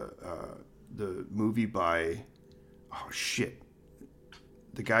movie by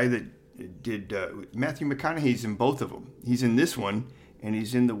the guy that did Matthew McConaughey's in both of them. He's in this one, and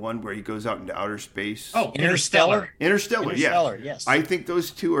he's in the one where he goes out into outer space. Oh, Interstellar. Interstellar, yeah. Yes. I think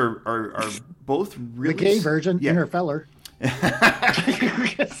those two are both really the gay version, yeah. Interfeller.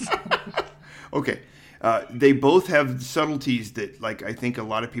 Okay. They both have subtleties that, like, I think a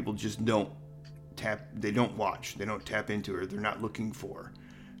lot of people just don't tap into, or they're not looking for.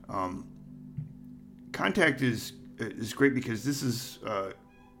 Contact is great because this is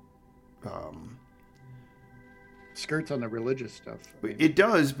skirts on the religious stuff. It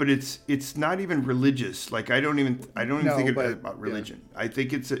does, but it's not even religious. Like I don't even think about religion. Yeah. I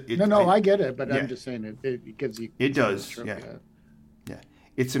think it's I get it, but I'm just saying it gives you. It does, yeah.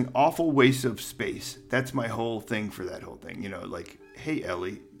 It's an awful waste of space. That's my whole thing for that whole thing. You know, like, hey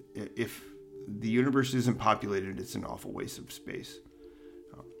Ellie, if the universe isn't populated, it's an awful waste of space.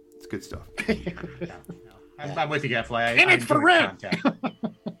 It's good stuff. I'm with you, Gaffley. In it for rent.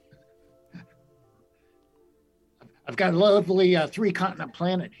 I've got a lovely 3-continent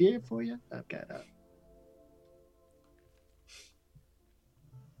planet here for you. I've got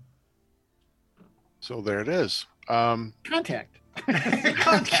So there it is. Contact.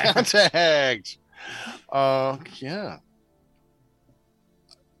 Contact. Yeah.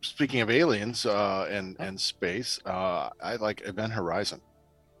 Speaking of aliens and space, I like Event Horizon.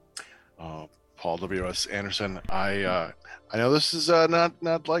 Paul W.S. Anderson. I know this is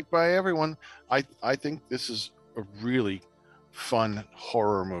not liked by everyone. I think this is a really fun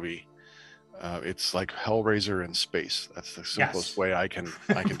horror movie. It's like Hellraiser in space. That's the simplest way I can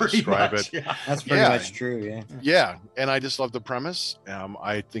describe it. Yeah. That's pretty much true. Yeah. Yeah, and I just love the premise.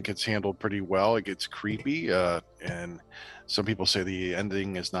 I think it's handled pretty well. It gets creepy, and some people say the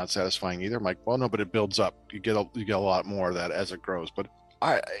ending is not satisfying either. I'm like, well, no, but it builds up. You get a lot more of that as it grows. But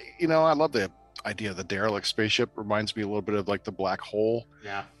I love the idea of the derelict spaceship. Reminds me a little bit of like the black hole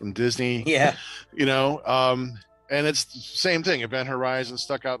from Disney. Yeah. And it's the same thing. Event Horizon,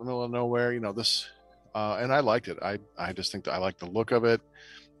 stuck out in the middle of nowhere. This, and I liked it. I just think that I like the look of it.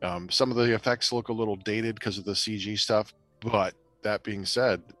 Some of the effects look a little dated because of the CG stuff. But that being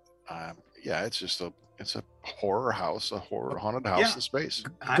said, it's a horror house, a horror haunted house in space.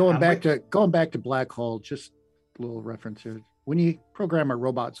 Going back to Black Hole, just a little reference here. When you program a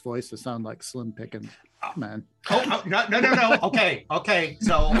robot's voice to sound like Slim Pickens, come on. No. Okay.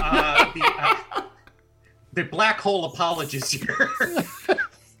 So the Black Hole apologists here.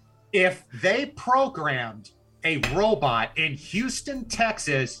 If they programmed a robot in Houston,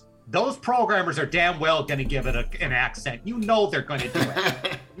 Texas, those programmers are damn well going to give it an accent. You know they're going to do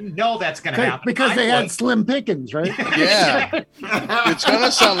it. You know that's going to happen. Because they had Slim Pickens, right? Yeah. It's going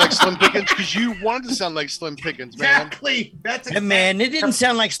to sound like Slim Pickens because you wanted to sound like Slim Pickens, man. Exactly. Man, it didn't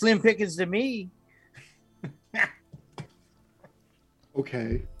sound like Slim Pickens to me.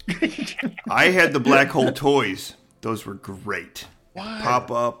 Okay. I had the Black Hole toys. Those were great. What?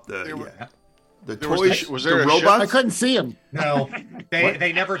 Pop up the toys. Was there the a robots? I couldn't see them. No,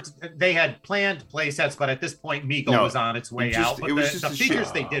 they had planned play sets, but at this point, Meagle was on its way out. But the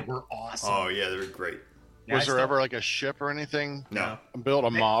figures they did were awesome. Oh yeah, they were great. Was there ever like a ship or anything? No. Built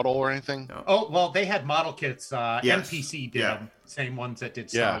a model or anything? No. Oh, well, they had model kits. Yes. NPC did them. Same ones that did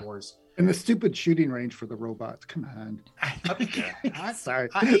Star Wars. And the stupid shooting range for the robots. Come on. I'm sorry.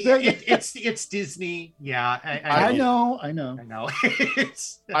 It's Disney. Yeah. I know. I know.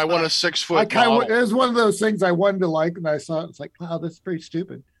 I want a 6-foot model. It was one of those things I wanted to like, and I saw it. It's like, wow, that's pretty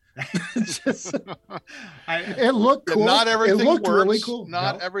stupid. It looked cool. Not everything it looked works. really cool.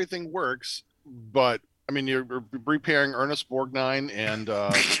 Not everything works, but I mean, you're repairing Ernest Borgnine and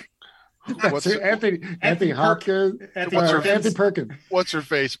Anthony Hopkins. Anthony Perkins. What's her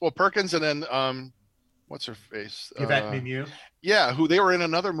face? Well, Perkins, and then what's her face? Yvette Mimieux. Yeah, who they were in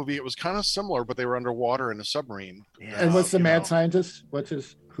another movie. It was kind of similar, but they were underwater in a submarine. Yeah. And what's the mad scientist?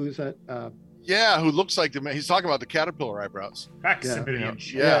 Who's that? Yeah, who looks like he's talking about the caterpillar eyebrows.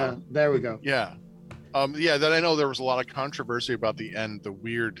 Yeah, there we go. Yeah. Then I know there was a lot of controversy about the end, the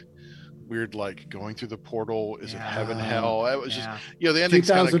weird like going through the portal. Is it heaven, hell? It was just the ending's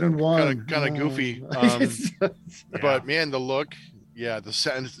kind of goofy. But man, the look, the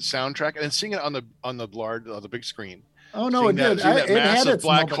soundtrack, and then seeing it on the big screen. Oh no, it did. That it massive had its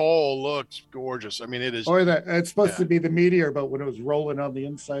black moment. hole looks gorgeous. I mean, it is. Or that it's supposed to be the meteor, but when it was rolling on the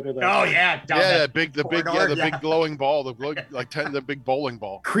inside of that. Oh yeah, the big glowing ball, the big bowling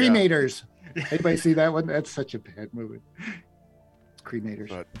ball. Cremators. Anybody see that one? That's such a bad movie.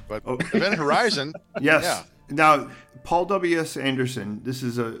 Cremators. But Oh. Event Horizon. Yes. Yeah. Now, Paul W.S. Anderson, this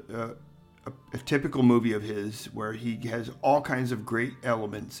is a typical movie of his where he has all kinds of great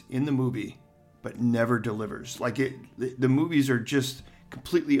elements in the movie, but never delivers. Like the movies are just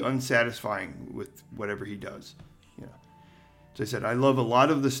completely unsatisfying with whatever he does. Yeah. As I said, I love a lot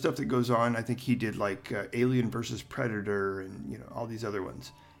of the stuff that goes on. I think he did like Alien versus Predator and all these other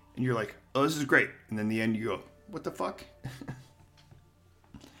ones. And you're like, oh, this is great. And then the end you go, what the fuck?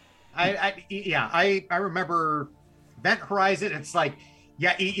 I remember Event Horizon. It's like,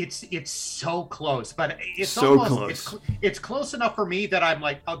 yeah, it's so close, but it's so almost close. It's close enough for me that I'm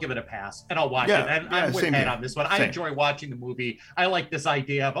like, I'll give it a pass and I'll watch it. And I'm with Ed on this one. I enjoy watching the movie. I like this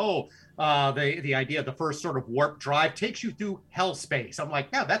idea of the idea of the first sort of warp drive takes you through hell space. I'm like,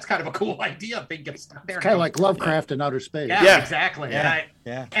 yeah, that's kind of a cool idea. I think it's there. It's kind of like Lovecraft in outer space. Yeah, exactly.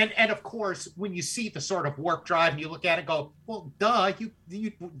 Yeah. And of course, when you see the sort of warp drive and you look at it and go, well, duh, you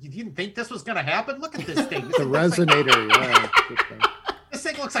didn't think this was going to happen? Look at this thing. The resonator. Yeah. This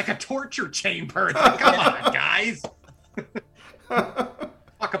thing looks like a torture chamber. Like, come on, guys. Talk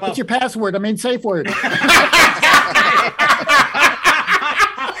about What's your password? I mean, safe word.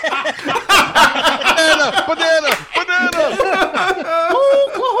 Banana.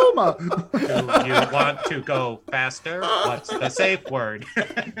 Oklahoma. Do you want to go faster? What's the safe word?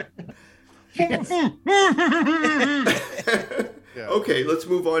 Okay, let's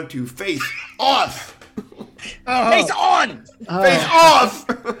move on to Face Off. Face on. Face Off.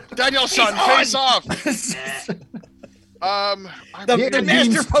 Danielson, face off. The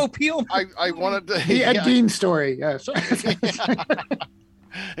Master Popeil. I wanted to. The Ed Gein story. Yes.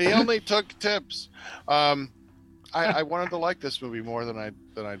 He only took tips. I wanted to like this movie more than I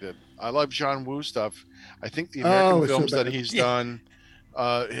did. I love John Woo stuff. I think the American films that he's done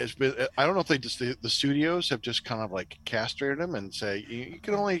has been. I don't know if the studios have just kind of like castrated him and say you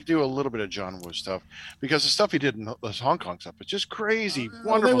can only do a little bit of John Woo stuff because the stuff he did in this Hong Kong stuff is just crazy,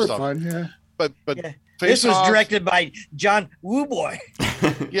 wonderful they were stuff. Fun, yeah. But This was directed by John Woo Boy.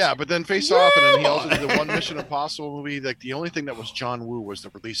 Yeah, but then Face Off, and then he also did the one Mission Impossible movie. Like the only thing that was John Woo was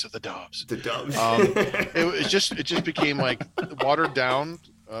the release of the Doves. The Doves. It just became like watered down.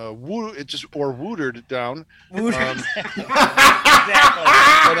 Woodered down.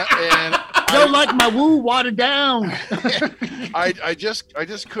 Exactly. And Don't like my woo watered down. I just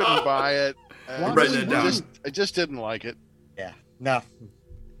couldn't buy it. Write that down. I just didn't like it. Yeah. No.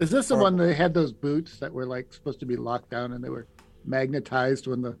 Is this the one that had those boots that were like supposed to be locked down and they were magnetized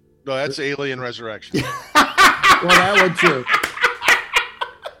when the? No, that's Alien Resurrection. Well, that one too.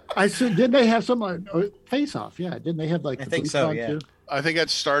 I said, didn't they have some Face Off? Yeah, didn't they have like? I the think boots so. on, Yeah. too? I think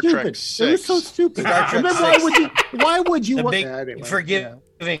that's Star Stupid. Trek 6. It was so stupid. Star Trek And then 6. why would you The want big that anyway? forgiving.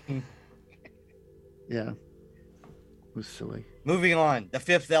 Yeah. It was silly. Moving on, The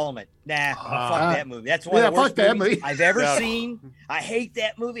Fifth Element. Nah, fuck that movie. That's one Yeah, of the worst fuck that movies movie. I've ever seen. I hate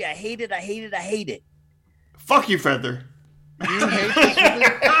that movie. I hate it. Fuck you, Feather. You hate this movie?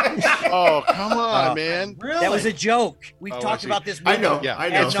 Oh, come on, man. Really? That was a joke. We've Oh, I talked see. about this movie. I know. Yeah, I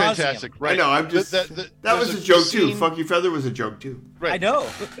know. it's Ad nauseam. fantastic. Right. I know. I'm just. That was there's a joke too. scene- Fuck you, Feather was a joke too. Right. I know.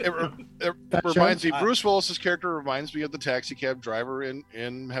 It That reminds show? me. Bruce Willis's character reminds me of the taxi cab driver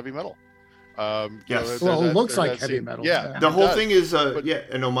in Heavy Metal. Yes. Well, it looks like that Heavy scene. Metal. Yeah. The it whole does. thing is But-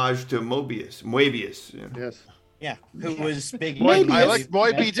 an homage to Moebius. Yeah. Yes. Yeah, who was big? Maybe. I like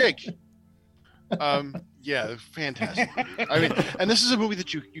Boy B. Dick. Yeah, fantastic movie. I mean, and this is a movie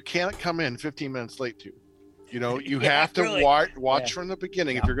that you can't come in 15 minutes late to. You know, you Yeah, have to really. watch from the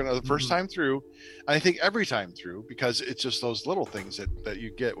beginning if you're gonna the first time through. And I think every time through because it's just those little things that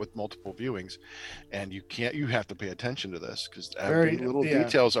you get with multiple viewings, and you have to pay attention to this because every little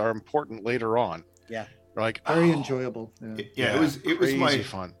details are important later on. Yeah. You're like Very enjoyable. Yeah. It was crazy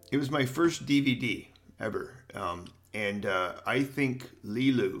fun. It was my first DVD ever, and I think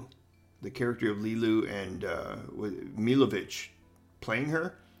Lilu, the character of Lilu and with Milovich playing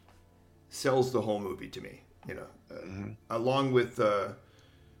her, sells the whole movie to me. You know, along with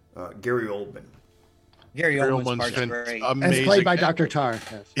Gary Oldman. Gary Oldman's Oldman's part's great. As amazing. played by Dr. Tar.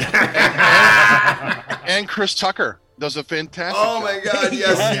 Yes. And Chris Tucker does a fantastic Oh job. my God!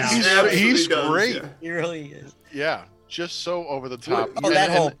 Yes, Yeah. he He's absolutely does, great. yeah. He really is. Yeah, just so over the top. Oh, And-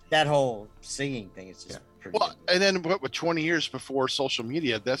 that whole singing thing is just pretty Well, and then with 20 years before social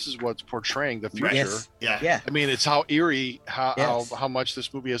media, this is what's portraying the good. future. Yes. Yeah. Yeah. I mean, it's how eerie, Yes. how much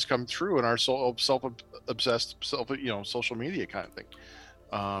this movie has come through in our self-obsessed, social media kind of thing.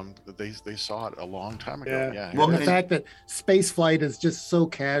 They saw it a long time ago. Yeah. Well, And the and- fact that space flight is just so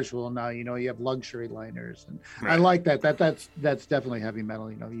casual now, you know, you have luxury liners, and I Right. like that. That's definitely Heavy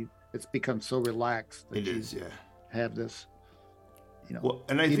Metal. You know, it's become so relaxed that It you is, yeah. have this, Well,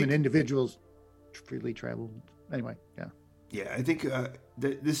 and I even think individuals freely travel. Anyway, yeah. Yeah, I think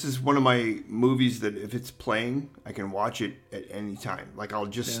this is one of my movies that if it's playing, I can watch it at any time. Like I'll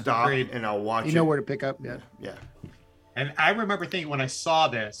just stop and I'll watch it. You know where to pick up. Yeah. Yeah. And I remember thinking when I saw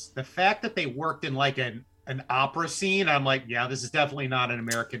this, the fact that they worked in like an opera scene, I'm like, yeah, this is definitely not an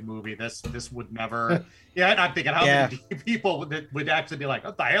American movie. This would never. Yeah, and I'm thinking how many people would actually be like,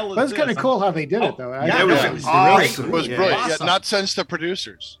 what the hell is this? That's kind of cool how they did it, though. Yeah, it was awesome. It was Yeah. brilliant. Awesome. Yeah, not since the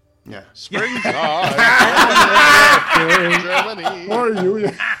producers. Yeah. Springtime. Germany. Or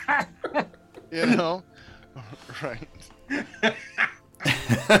you. You know? Right.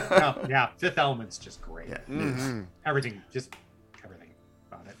 Yeah, Fifth Element's just great. Yeah. Everything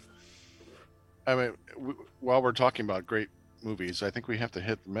about it. I mean, while we're talking about great movies, I think we have to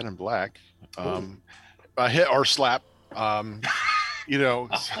hit Men in Black. Hit or slap. Sorry.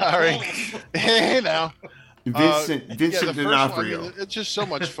 Hey, now. Vincent the first one, D'Onofrio. it's just so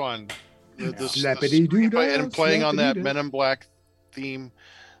much fun. Slappity-doo-dah, And playing on that slappity-doo-dah. Men in Black theme,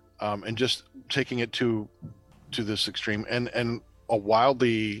 and just taking it to this extreme, and a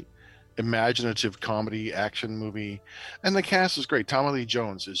wildly imaginative comedy action movie, and the cast is great. Tommy Lee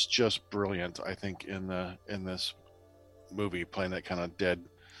Jones is just brilliant, I think, in this movie, playing that kind of dead,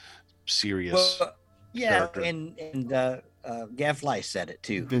 serious. Well, yeah, character. and Gavfly said it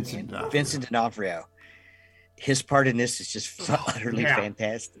too. Vincent D'Onofrio. Vincent D'Onofrio. His part in this is just utterly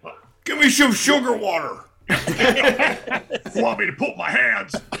fantastic. Give me some sugar water. You want me to put my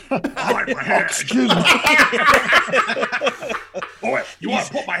hands behind my head? Excuse me. Boy, you want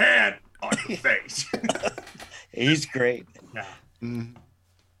to put my hand on your face? He's great. Yeah.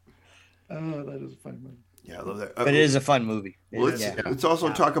 Oh, that is a fun movie. Yeah, I love that. But it is a fun movie. Well, let's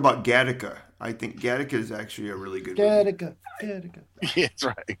also talk about Gattaca. I think Gattaca is actually a really good movie. Gattaca. Yeah, that's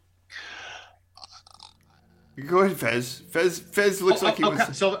right. Go ahead, Fez. Fez looks like he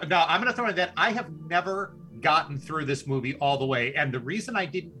was. So now I'm going to throw in that I have never gotten through this movie all the way, and the reason I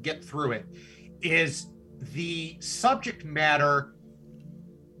didn't get through it is the subject matter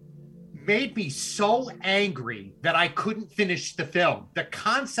made me so angry that I couldn't finish the film. The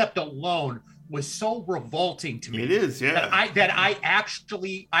concept alone was so revolting to me. It is, yeah. That I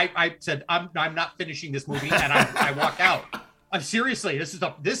actually said I'm not finishing this movie, and I walked out. Seriously, this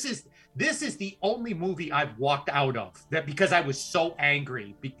is the only movie I've walked out of that because I was so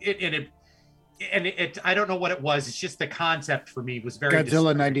angry. It I don't know what it was. It's just the concept for me was very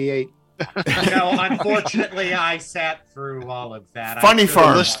Godzilla '98. Unfortunately, I sat through all of that. Funny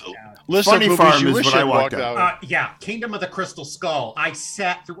Farm. List Funny of movies Farm you is wish what I you'd walked walked out. Yeah, Kingdom of the Crystal Skull. I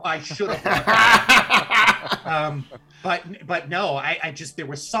sat through. I should have. But no, I just there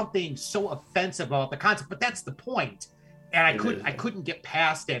was something so offensive about the concept. But that's the point, and I couldn't get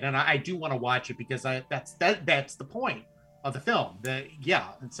past it. And I do want to watch it because that's the point of the film.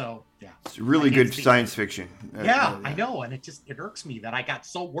 And so It's really good science fiction. I know, and it irks me that I got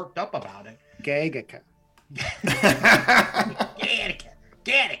so worked up about it. Gattaca.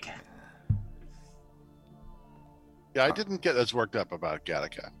 Gattaca. Yeah, I didn't get as worked up about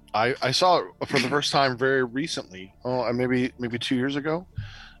Gattaca. I saw it for the first time very recently. Oh, maybe 2 years ago.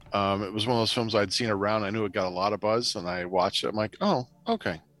 It was one of those films I'd seen around. I knew it got a lot of buzz, and I watched it. I'm like, oh,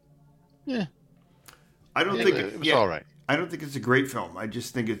 okay, yeah. I don't think it was all right. I don't think it's a great film. I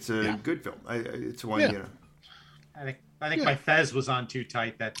just think it's a good film. It's one, you know. I think my fez was on too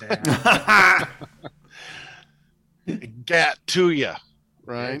tight that day. Gat to ya,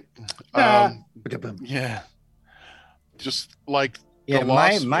 right? Yeah. Just like Yeah, the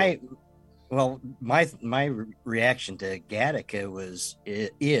my Lost- my reaction to Gattaca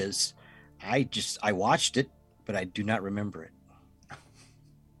is I watched it, but I do not remember it.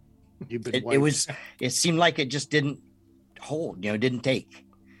 You've been It seemed like it just didn't hold, didn't take.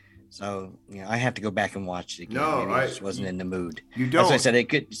 So I have to go back and watch it again. No, Maybe I just wasn't in the mood. You don't. As I said,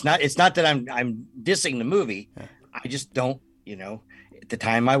 it's not that I'm dissing the movie. I just don't. At the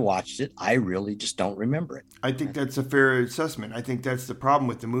time I watched it, I really just don't remember it. I think that's a fair assessment. I think that's the problem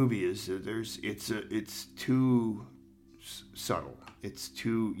with the movie is that it's too subtle. It's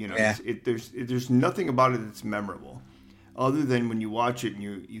too there's nothing about it that's memorable, other than when you watch it and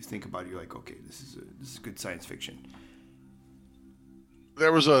you think about it, you're like, okay, this is good science fiction.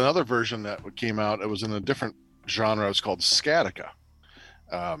 There was another version that came out. It was in a different genre. It was called Scatica.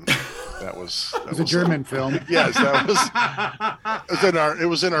 That was a German film. Yes, that was. It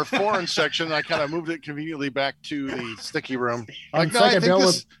was in our foreign section. I kind of moved it conveniently back to the sticky room. Like, no, I think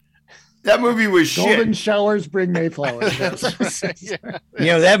this. That movie was shit. Golden showers bring Mayflower.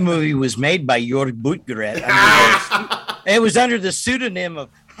 That movie was made by Jörg Buttgereit. It was under the pseudonym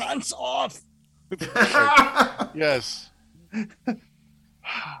of pants off. Yes.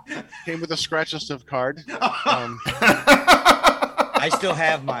 Came with a scratch and sniff card. I still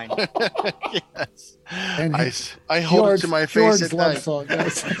have mine. Yes. And I hold it to my face George's at love night. song.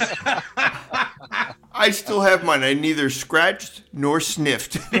 Yes. I still have mine. I neither scratched nor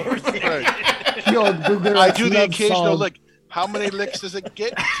sniffed. Right. George Booger I do the love occasional song. lick. How many licks does it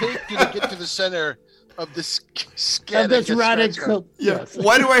take you to get to the center of the skin? And that's It gets radical. scratched on? Yes.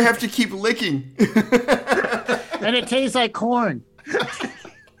 Why do I have to keep licking? And it tastes like corn.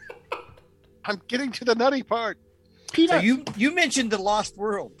 I'm getting to the nutty part. So Peanut. you mentioned the Lost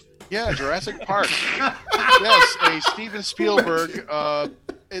World. Yeah, Jurassic Park. Yes, a Steven Spielberg.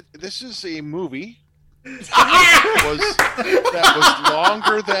 This is a movie that was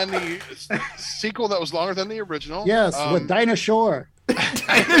longer than the sequel. That was longer than the original. Yes, with Dinah Shore.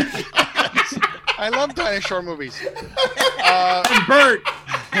 I love dinosaur movies. And Bert.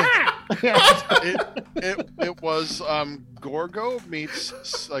 It was Gorgo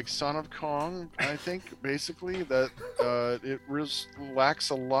meets like Son of Kong. I think basically that it lacks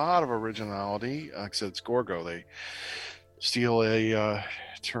a lot of originality. Like I said, it's Gorgo. They steal a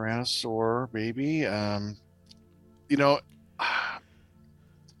Tyrannosaur baby.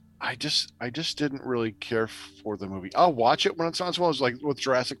 I just didn't really care for the movie. I'll watch it when it's on. As well as like with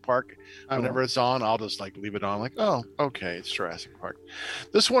Jurassic Park, whenever it's on, I'll just like leave it on. Like, oh, okay, it's Jurassic Park.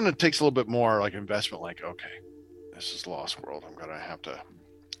 This one, it takes a little bit more like investment. Like, okay, this is Lost World. I'm gonna have to.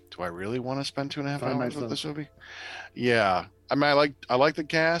 Do I really want to spend 2.5 hours with this movie? Yeah, I mean, I like the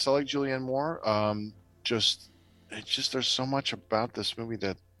cast. I like Julianne Moore. It's just there's so much about this movie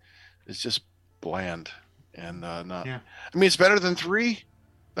that is just bland and not. Yeah. I mean, it's better than 3.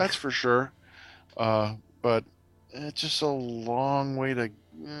 That's for sure. But it's just a long way to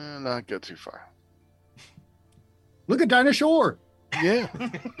not get too far. Look at Dinah Shore. Yeah.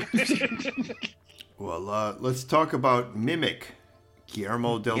 Well, let's talk about Mimic,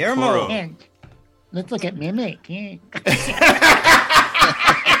 Guillermo del Toro. Yeah. Let's look at Mimic. Yeah.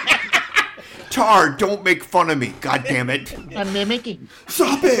 Tar, don't make fun of me. God damn it. I'm mimicking.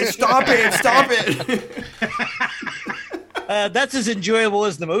 Stop it. That's as enjoyable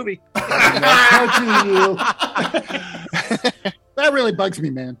as the movie. Touching you. That really bugs me,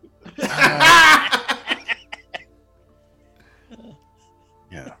 man.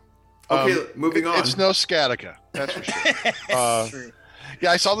 Yeah. Okay, moving on. It's no Scatica, that's for sure.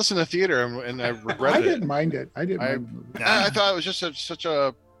 Yeah, I saw this in the theater and I regretted it. I didn't mind it. I thought it was just such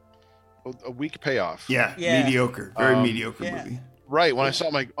a weak payoff. Yeah. Mediocre. Very mediocre movie. Right. When I saw it,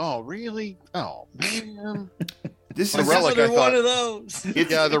 I'm like, oh, really? Oh, man. This is Relic. I thought. One of those.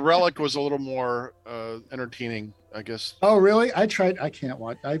 Yeah, the Relic was a little more entertaining, I guess. Oh, really? I tried. I can't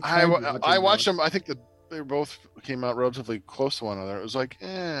watch. I watched them. I think that they both came out relatively close to one another. It was like,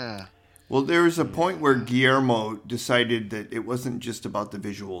 Well, there was a point where Guillermo decided that it wasn't just about the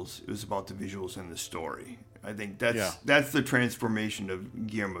visuals; it was about the visuals and the story. I think that's the transformation of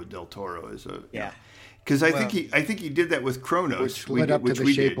Guillermo del Toro as a Because I think he did that with Kronos, which led up to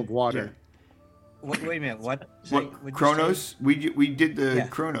The Shape of Water. Yeah. Wait a minute. What? Kronos? We did the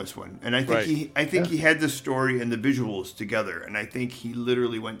Kronos one, and I think he had the story and the visuals together, and I think he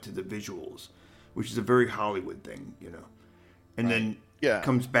literally went to the visuals, which is a very Hollywood thing, and then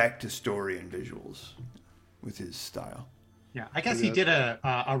comes back to story and visuals with his style. Yeah, I guess he did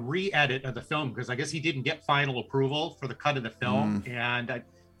a re-edit of the film because I guess he didn't get final approval for the cut of the film, and I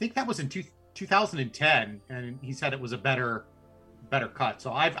think that was in 2010, and he said it was a better cut.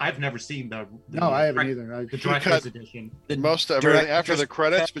 So I've never seen the I haven't either. The director's edition. Most of everything after the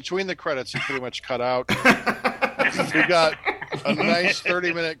credits, between the credits, he pretty much cut out. We got a nice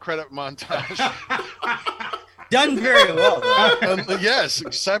 30-minute credit montage. Done very well. Yes,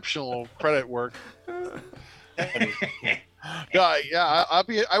 exceptional credit work.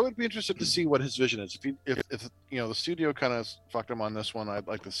 I would be interested to see what his vision is. If the studio kind of fucked him on this one, I'd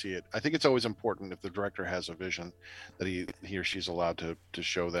like to see it. I think it's always important if the director has a vision that he or she's allowed to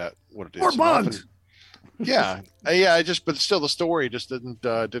show that what it is. More bugs. But still the story just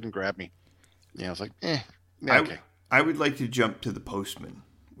didn't grab me. Yeah, I was like, okay. I would like to jump to The Postman,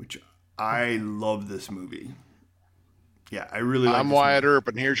 which I love this movie. Yeah, I really like. I'm Wyatt Earp,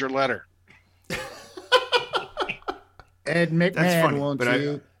 and here's your letter. Ed McMahon, that's funny, won't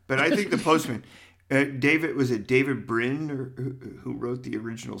you? But I think The Postman. David Brin who wrote the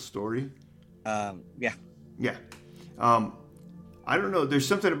original story? Yeah. Yeah. I don't know. There's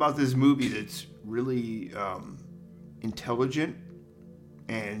something about this movie that's really intelligent,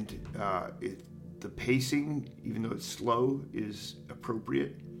 and the pacing, even though it's slow, is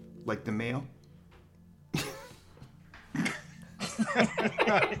appropriate, like the mail.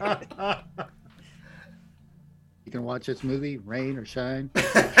 You can watch this movie, rain or shine.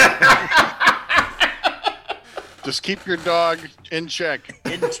 Just keep your dog in check.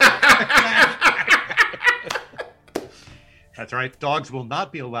 That's right. Dogs will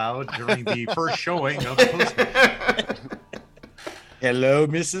not be allowed during the first showing of the Postman. Hello,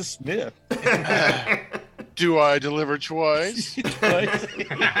 Mrs. Smith. Do I deliver twice? You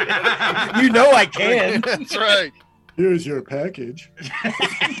know I can. That's right. Here's your package.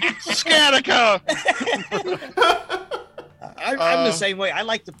 Scatica. I'm the same way. I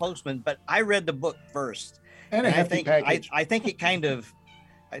like the Postman, but I read the book first. And a I hefty think package. I think it kind of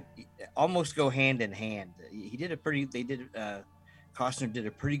almost go hand in hand. Costner did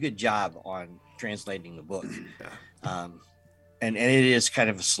a pretty good job on translating the book. And it is kind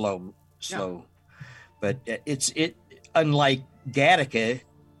of a slow, but it's unlike Gattaca.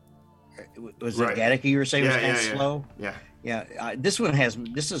 Was it Right. Gattaca you were saying was kind of Yeah. slow? Yeah.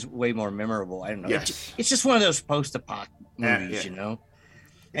 This is way more memorable. I don't know. Yes. It's just one of those post-apoc movies, Yeah. you know,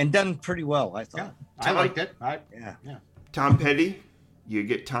 and done pretty well, I thought. I liked it. Yeah. Tom Petty. You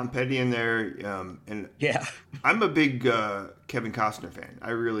get Tom Petty in there, and Yeah. I'm a big Kevin Costner fan.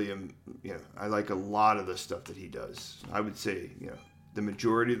 I really am. I like a lot of the stuff that he does. I would say, the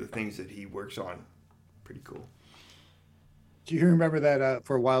majority of the things that he works on, pretty cool. Do you remember that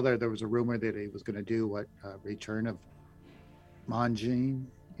for a while there was a rumor that he was going to do Return of Mangine?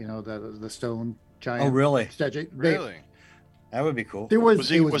 The stone giant. Oh, really? Statue. Really? That would be cool. Was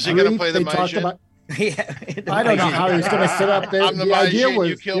he gonna play the they talked Majin? about. Yeah. I don't know how he was going to sit up there. I'm the idea Majin. was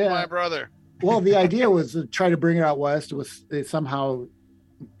You killed my brother. Well, the idea was to try to bring it out west. It was somehow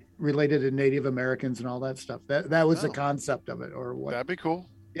related to Native Americans and all that stuff. That was the concept of it, or what? That'd be cool.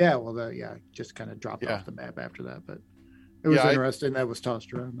 Yeah. Well, just kind of dropped off the map after that, but it was interesting. That was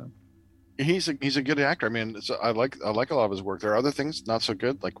tossed around though. He's a good actor. I mean, I like a lot of his work. There are other things not so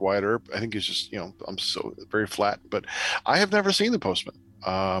good, like Wyatt Earp. I think he's just I'm so very flat. But I have never seen The Postman,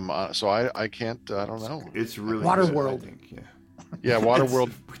 so I can't. I don't know. It's really Waterworld. good, I think. Yeah,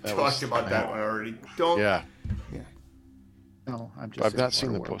 Waterworld. We talked about that one already. Don't. Yeah. No, I'm just. I've not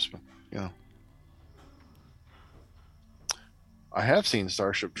seen The Postman. I have seen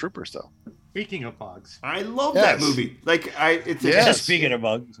Starship Troopers though. Speaking of bugs, I love that movie. Like Speaking of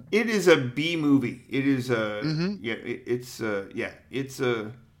bugs, it is a B movie. It is a it's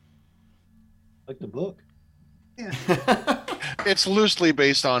a like the book. It's loosely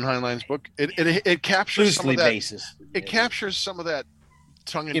based on Heinlein's book. It captures some loosely of that. basis. It captures some of that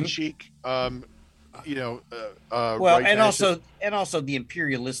tongue-in-cheek, Well, right and also the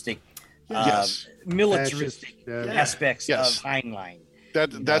imperialistic, militaristic aspects of Heinlein.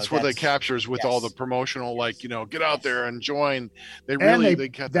 That's what they captures with all the promotional, get out there and join.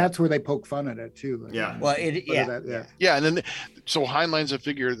 That's where they poke fun at it too. Well, and then so Heinlein's a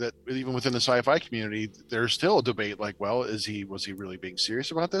figure that even within the sci-fi community, there's still a debate. Like, well, was he really being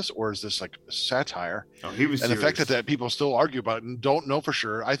serious about this, or is this like satire? Oh, he was. And serious. the fact that people still argue about it and don't know for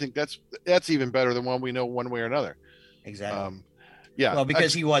sure, I think that's even better than one we know one way or another. Exactly. Well,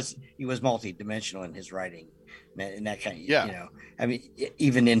 because he was multi-dimensional in his writing. And that kind of, I mean,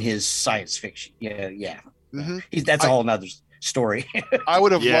 even in his science fiction, that's a whole nother story. I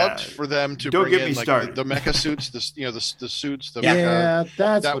would have loved for them to bring in the mecha suits, the suits, the mecha.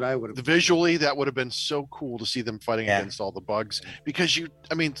 That's what I would have. Visually, that would have been so cool to see them fighting against all the bugs, because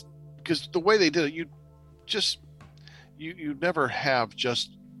the way they did it, you never have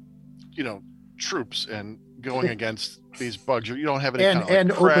just troops and going against these bugs. You don't have any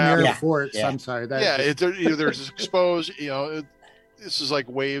and open air forts. I'm sorry. There's exposed. This is like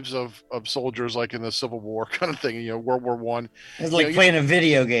waves of soldiers, like in the Civil War kind of thing. World War One. It's like playing a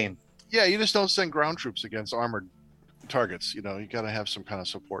video game. Yeah, you just don't send ground troops against armored targets. You got to have some kind of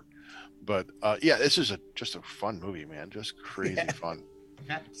support. But this is just a fun movie, man. Just crazy fun.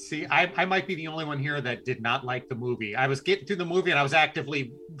 See, I might be the only one here that did not like the movie. I was getting through the movie and I was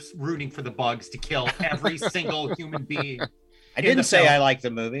actively rooting for the bugs to kill every single human being. I didn't say I liked the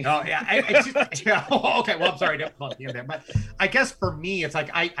movie. Oh, yeah. Okay, well, I'm sorry. Don't call it the end there. But I guess for me, it's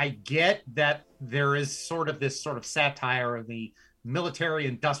like I get that there is sort of this sort of satire of the military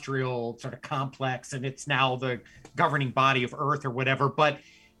industrial sort of complex, and it's now the governing body of Earth or whatever. But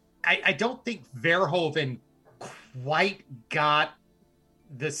I don't think Verhoeven quite got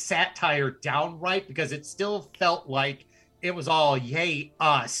the satire down right, because it still felt like it was all yay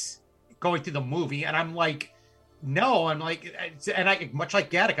us going through the movie, and I'm like, no, and I much like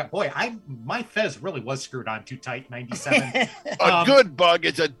Gattaca, boy, my fez really was screwed on too tight in 97. A good bug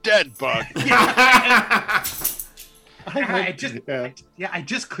is a dead bug. I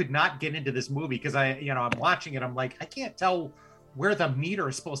just could not get into this movie because I'm watching it. I'm like, I can't tell where the meter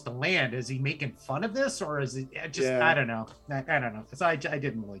is supposed to land. Is he making fun of this, or is it just? Yeah. I don't know. I don't know, because I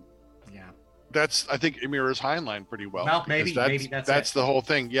didn't really. Yeah. I think it mirrors Heinlein pretty well. Well, maybe that's the whole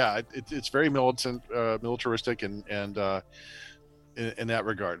thing. Yeah, it's very militaristic and in that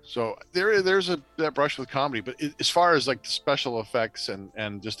regard. So there's that brush with comedy, but as far as like the special effects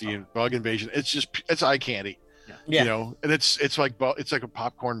and just the bug invasion, it's eye candy. Yeah. You know, and it's like a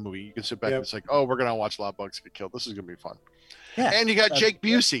popcorn movie. You can sit back and it's like, oh, we're gonna watch a lot of bugs get killed. This is gonna be fun. Yeah. And you got Jake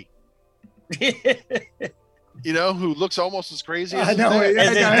Busey. You know, who looks almost as crazy as I know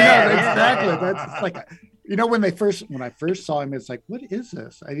exactly. Yeah. That's like, you know, when I first saw him, it's like, what is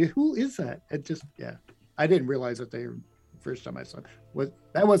this? Who is that? It just, I didn't realize that first time I saw it.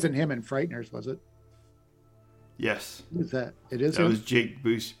 That wasn't him in Frighteners, was it? Yes. Who is that? It is. That him? was Jake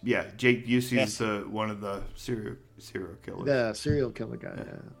Busey. Yeah, Jake Busey is one of the serial killers. The serial killer guy.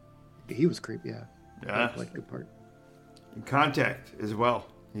 Yeah. He was creepy. Yeah. Yeah. Like good part. In Contact as well.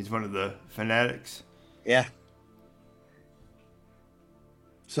 He's one of the fanatics. Yeah.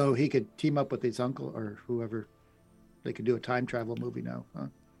 So he could team up with his uncle or whoever. They could do a time travel movie now, huh?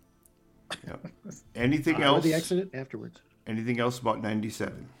 Yep. Anything else? The accident afterwards. Anything else about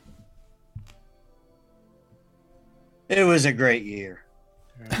 97? It was a great year.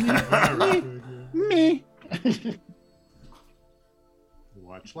 Me.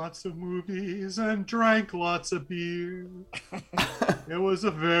 Watched lots of movies and drank lots of beer. It was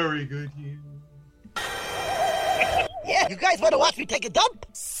a very good year. Yeah, you guys want to watch me take a dump?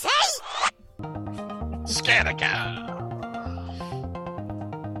 Say! Scanica.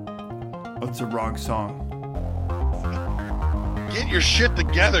 What's the wrong song? Get your shit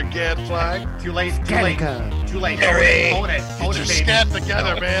together, Gadfly. Too late. Harry. Own it. Get your scat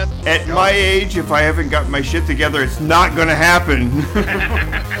together, man. At my age, if I haven't got my shit together, it's not going to happen.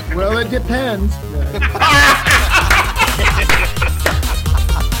 Well, it depends.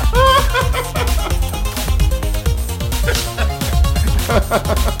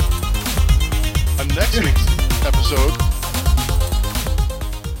 On next week's episode,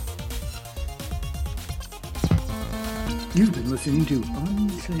 You've been listening to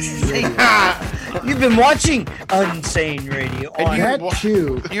Unsane Radio. You've been watching Unsane Radio. And On you That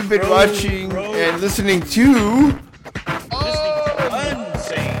too. You've been watching and listening to...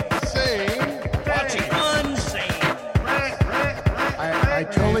 Unsane. Watching Unsane. I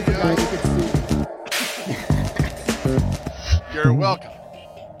totally forgot you could see. you're welcome.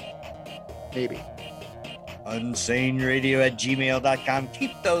 Maybe. UnsaneRadio@gmail.com.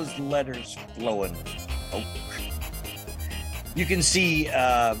 Keep those letters flowing. Oh. You can see,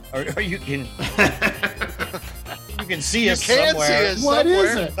 or you can, you can see us somewhere. What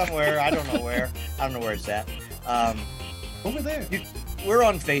is it? Somewhere. I don't know where. I don't know where it's at. Over there. We're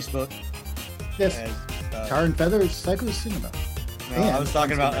on Facebook. Yes. As, Tar and Feathers Psycho Cinema. no, I was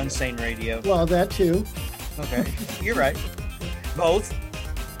talking about Unsane Unsane Radio. Well, that too. Okay, you're right. Both.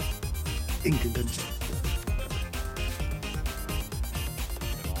 Inconvenient.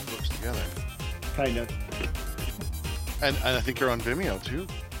 It all works together. Kind of. And I think you're on Vimeo too.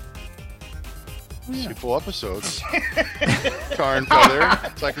 Yeah. See full episodes. Tar and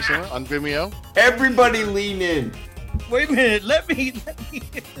Feather, Psycho Cinema on Vimeo. Everybody lean in. Wait a minute. Let me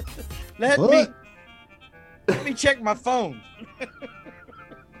check my phone.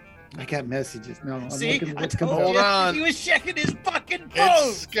 I got messages. No, I'm See, looking at I what's coming told up. Hold on. you. He was checking his fucking phone.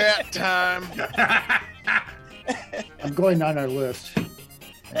 It's scat time. I'm going on our list.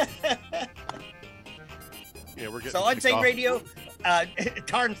 Yeah, we're getting So kicked Unsane off. Radio,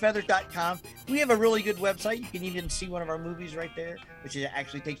 tarandfeather.com. We have a really good website. You can even see one of our movies right there, which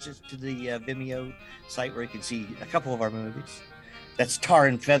actually takes us to the Vimeo site where you can see a couple of our movies. That's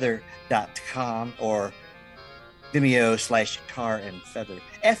tarandfeather.com or Vimeo/tarandfeather.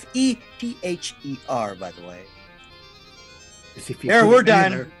 FETHER, by the way. There, we're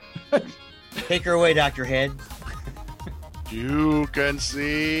done. Take her away, Dr. Head. You can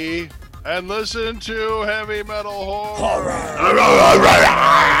see and listen to heavy metal horror. Heavy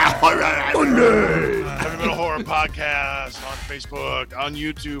Metal Horror Podcast on Facebook, on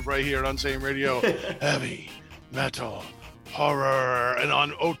YouTube, right here at Unsane Radio. Heavy Metal Horror, and on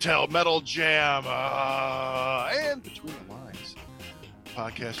Hotel Metal Jam, and Between the Lines.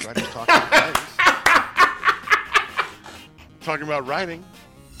 Podcast writers talking about writers. Talking about writing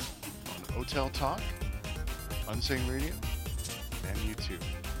on Hotel Talk, Unsane Radio, and YouTube.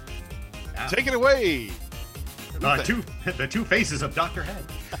 Take it away. The two faces of Dr. Head.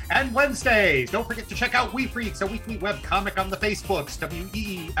 And Wednesdays, don't forget to check out We Freaks, a weekly web comic on the Facebooks,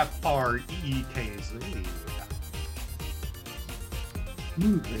 WEEFREEKZ.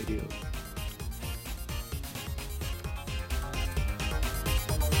 Mood Radio.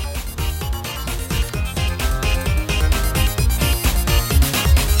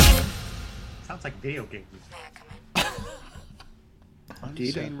 Sounds like video games.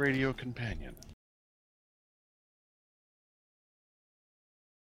 Unsane radio companion.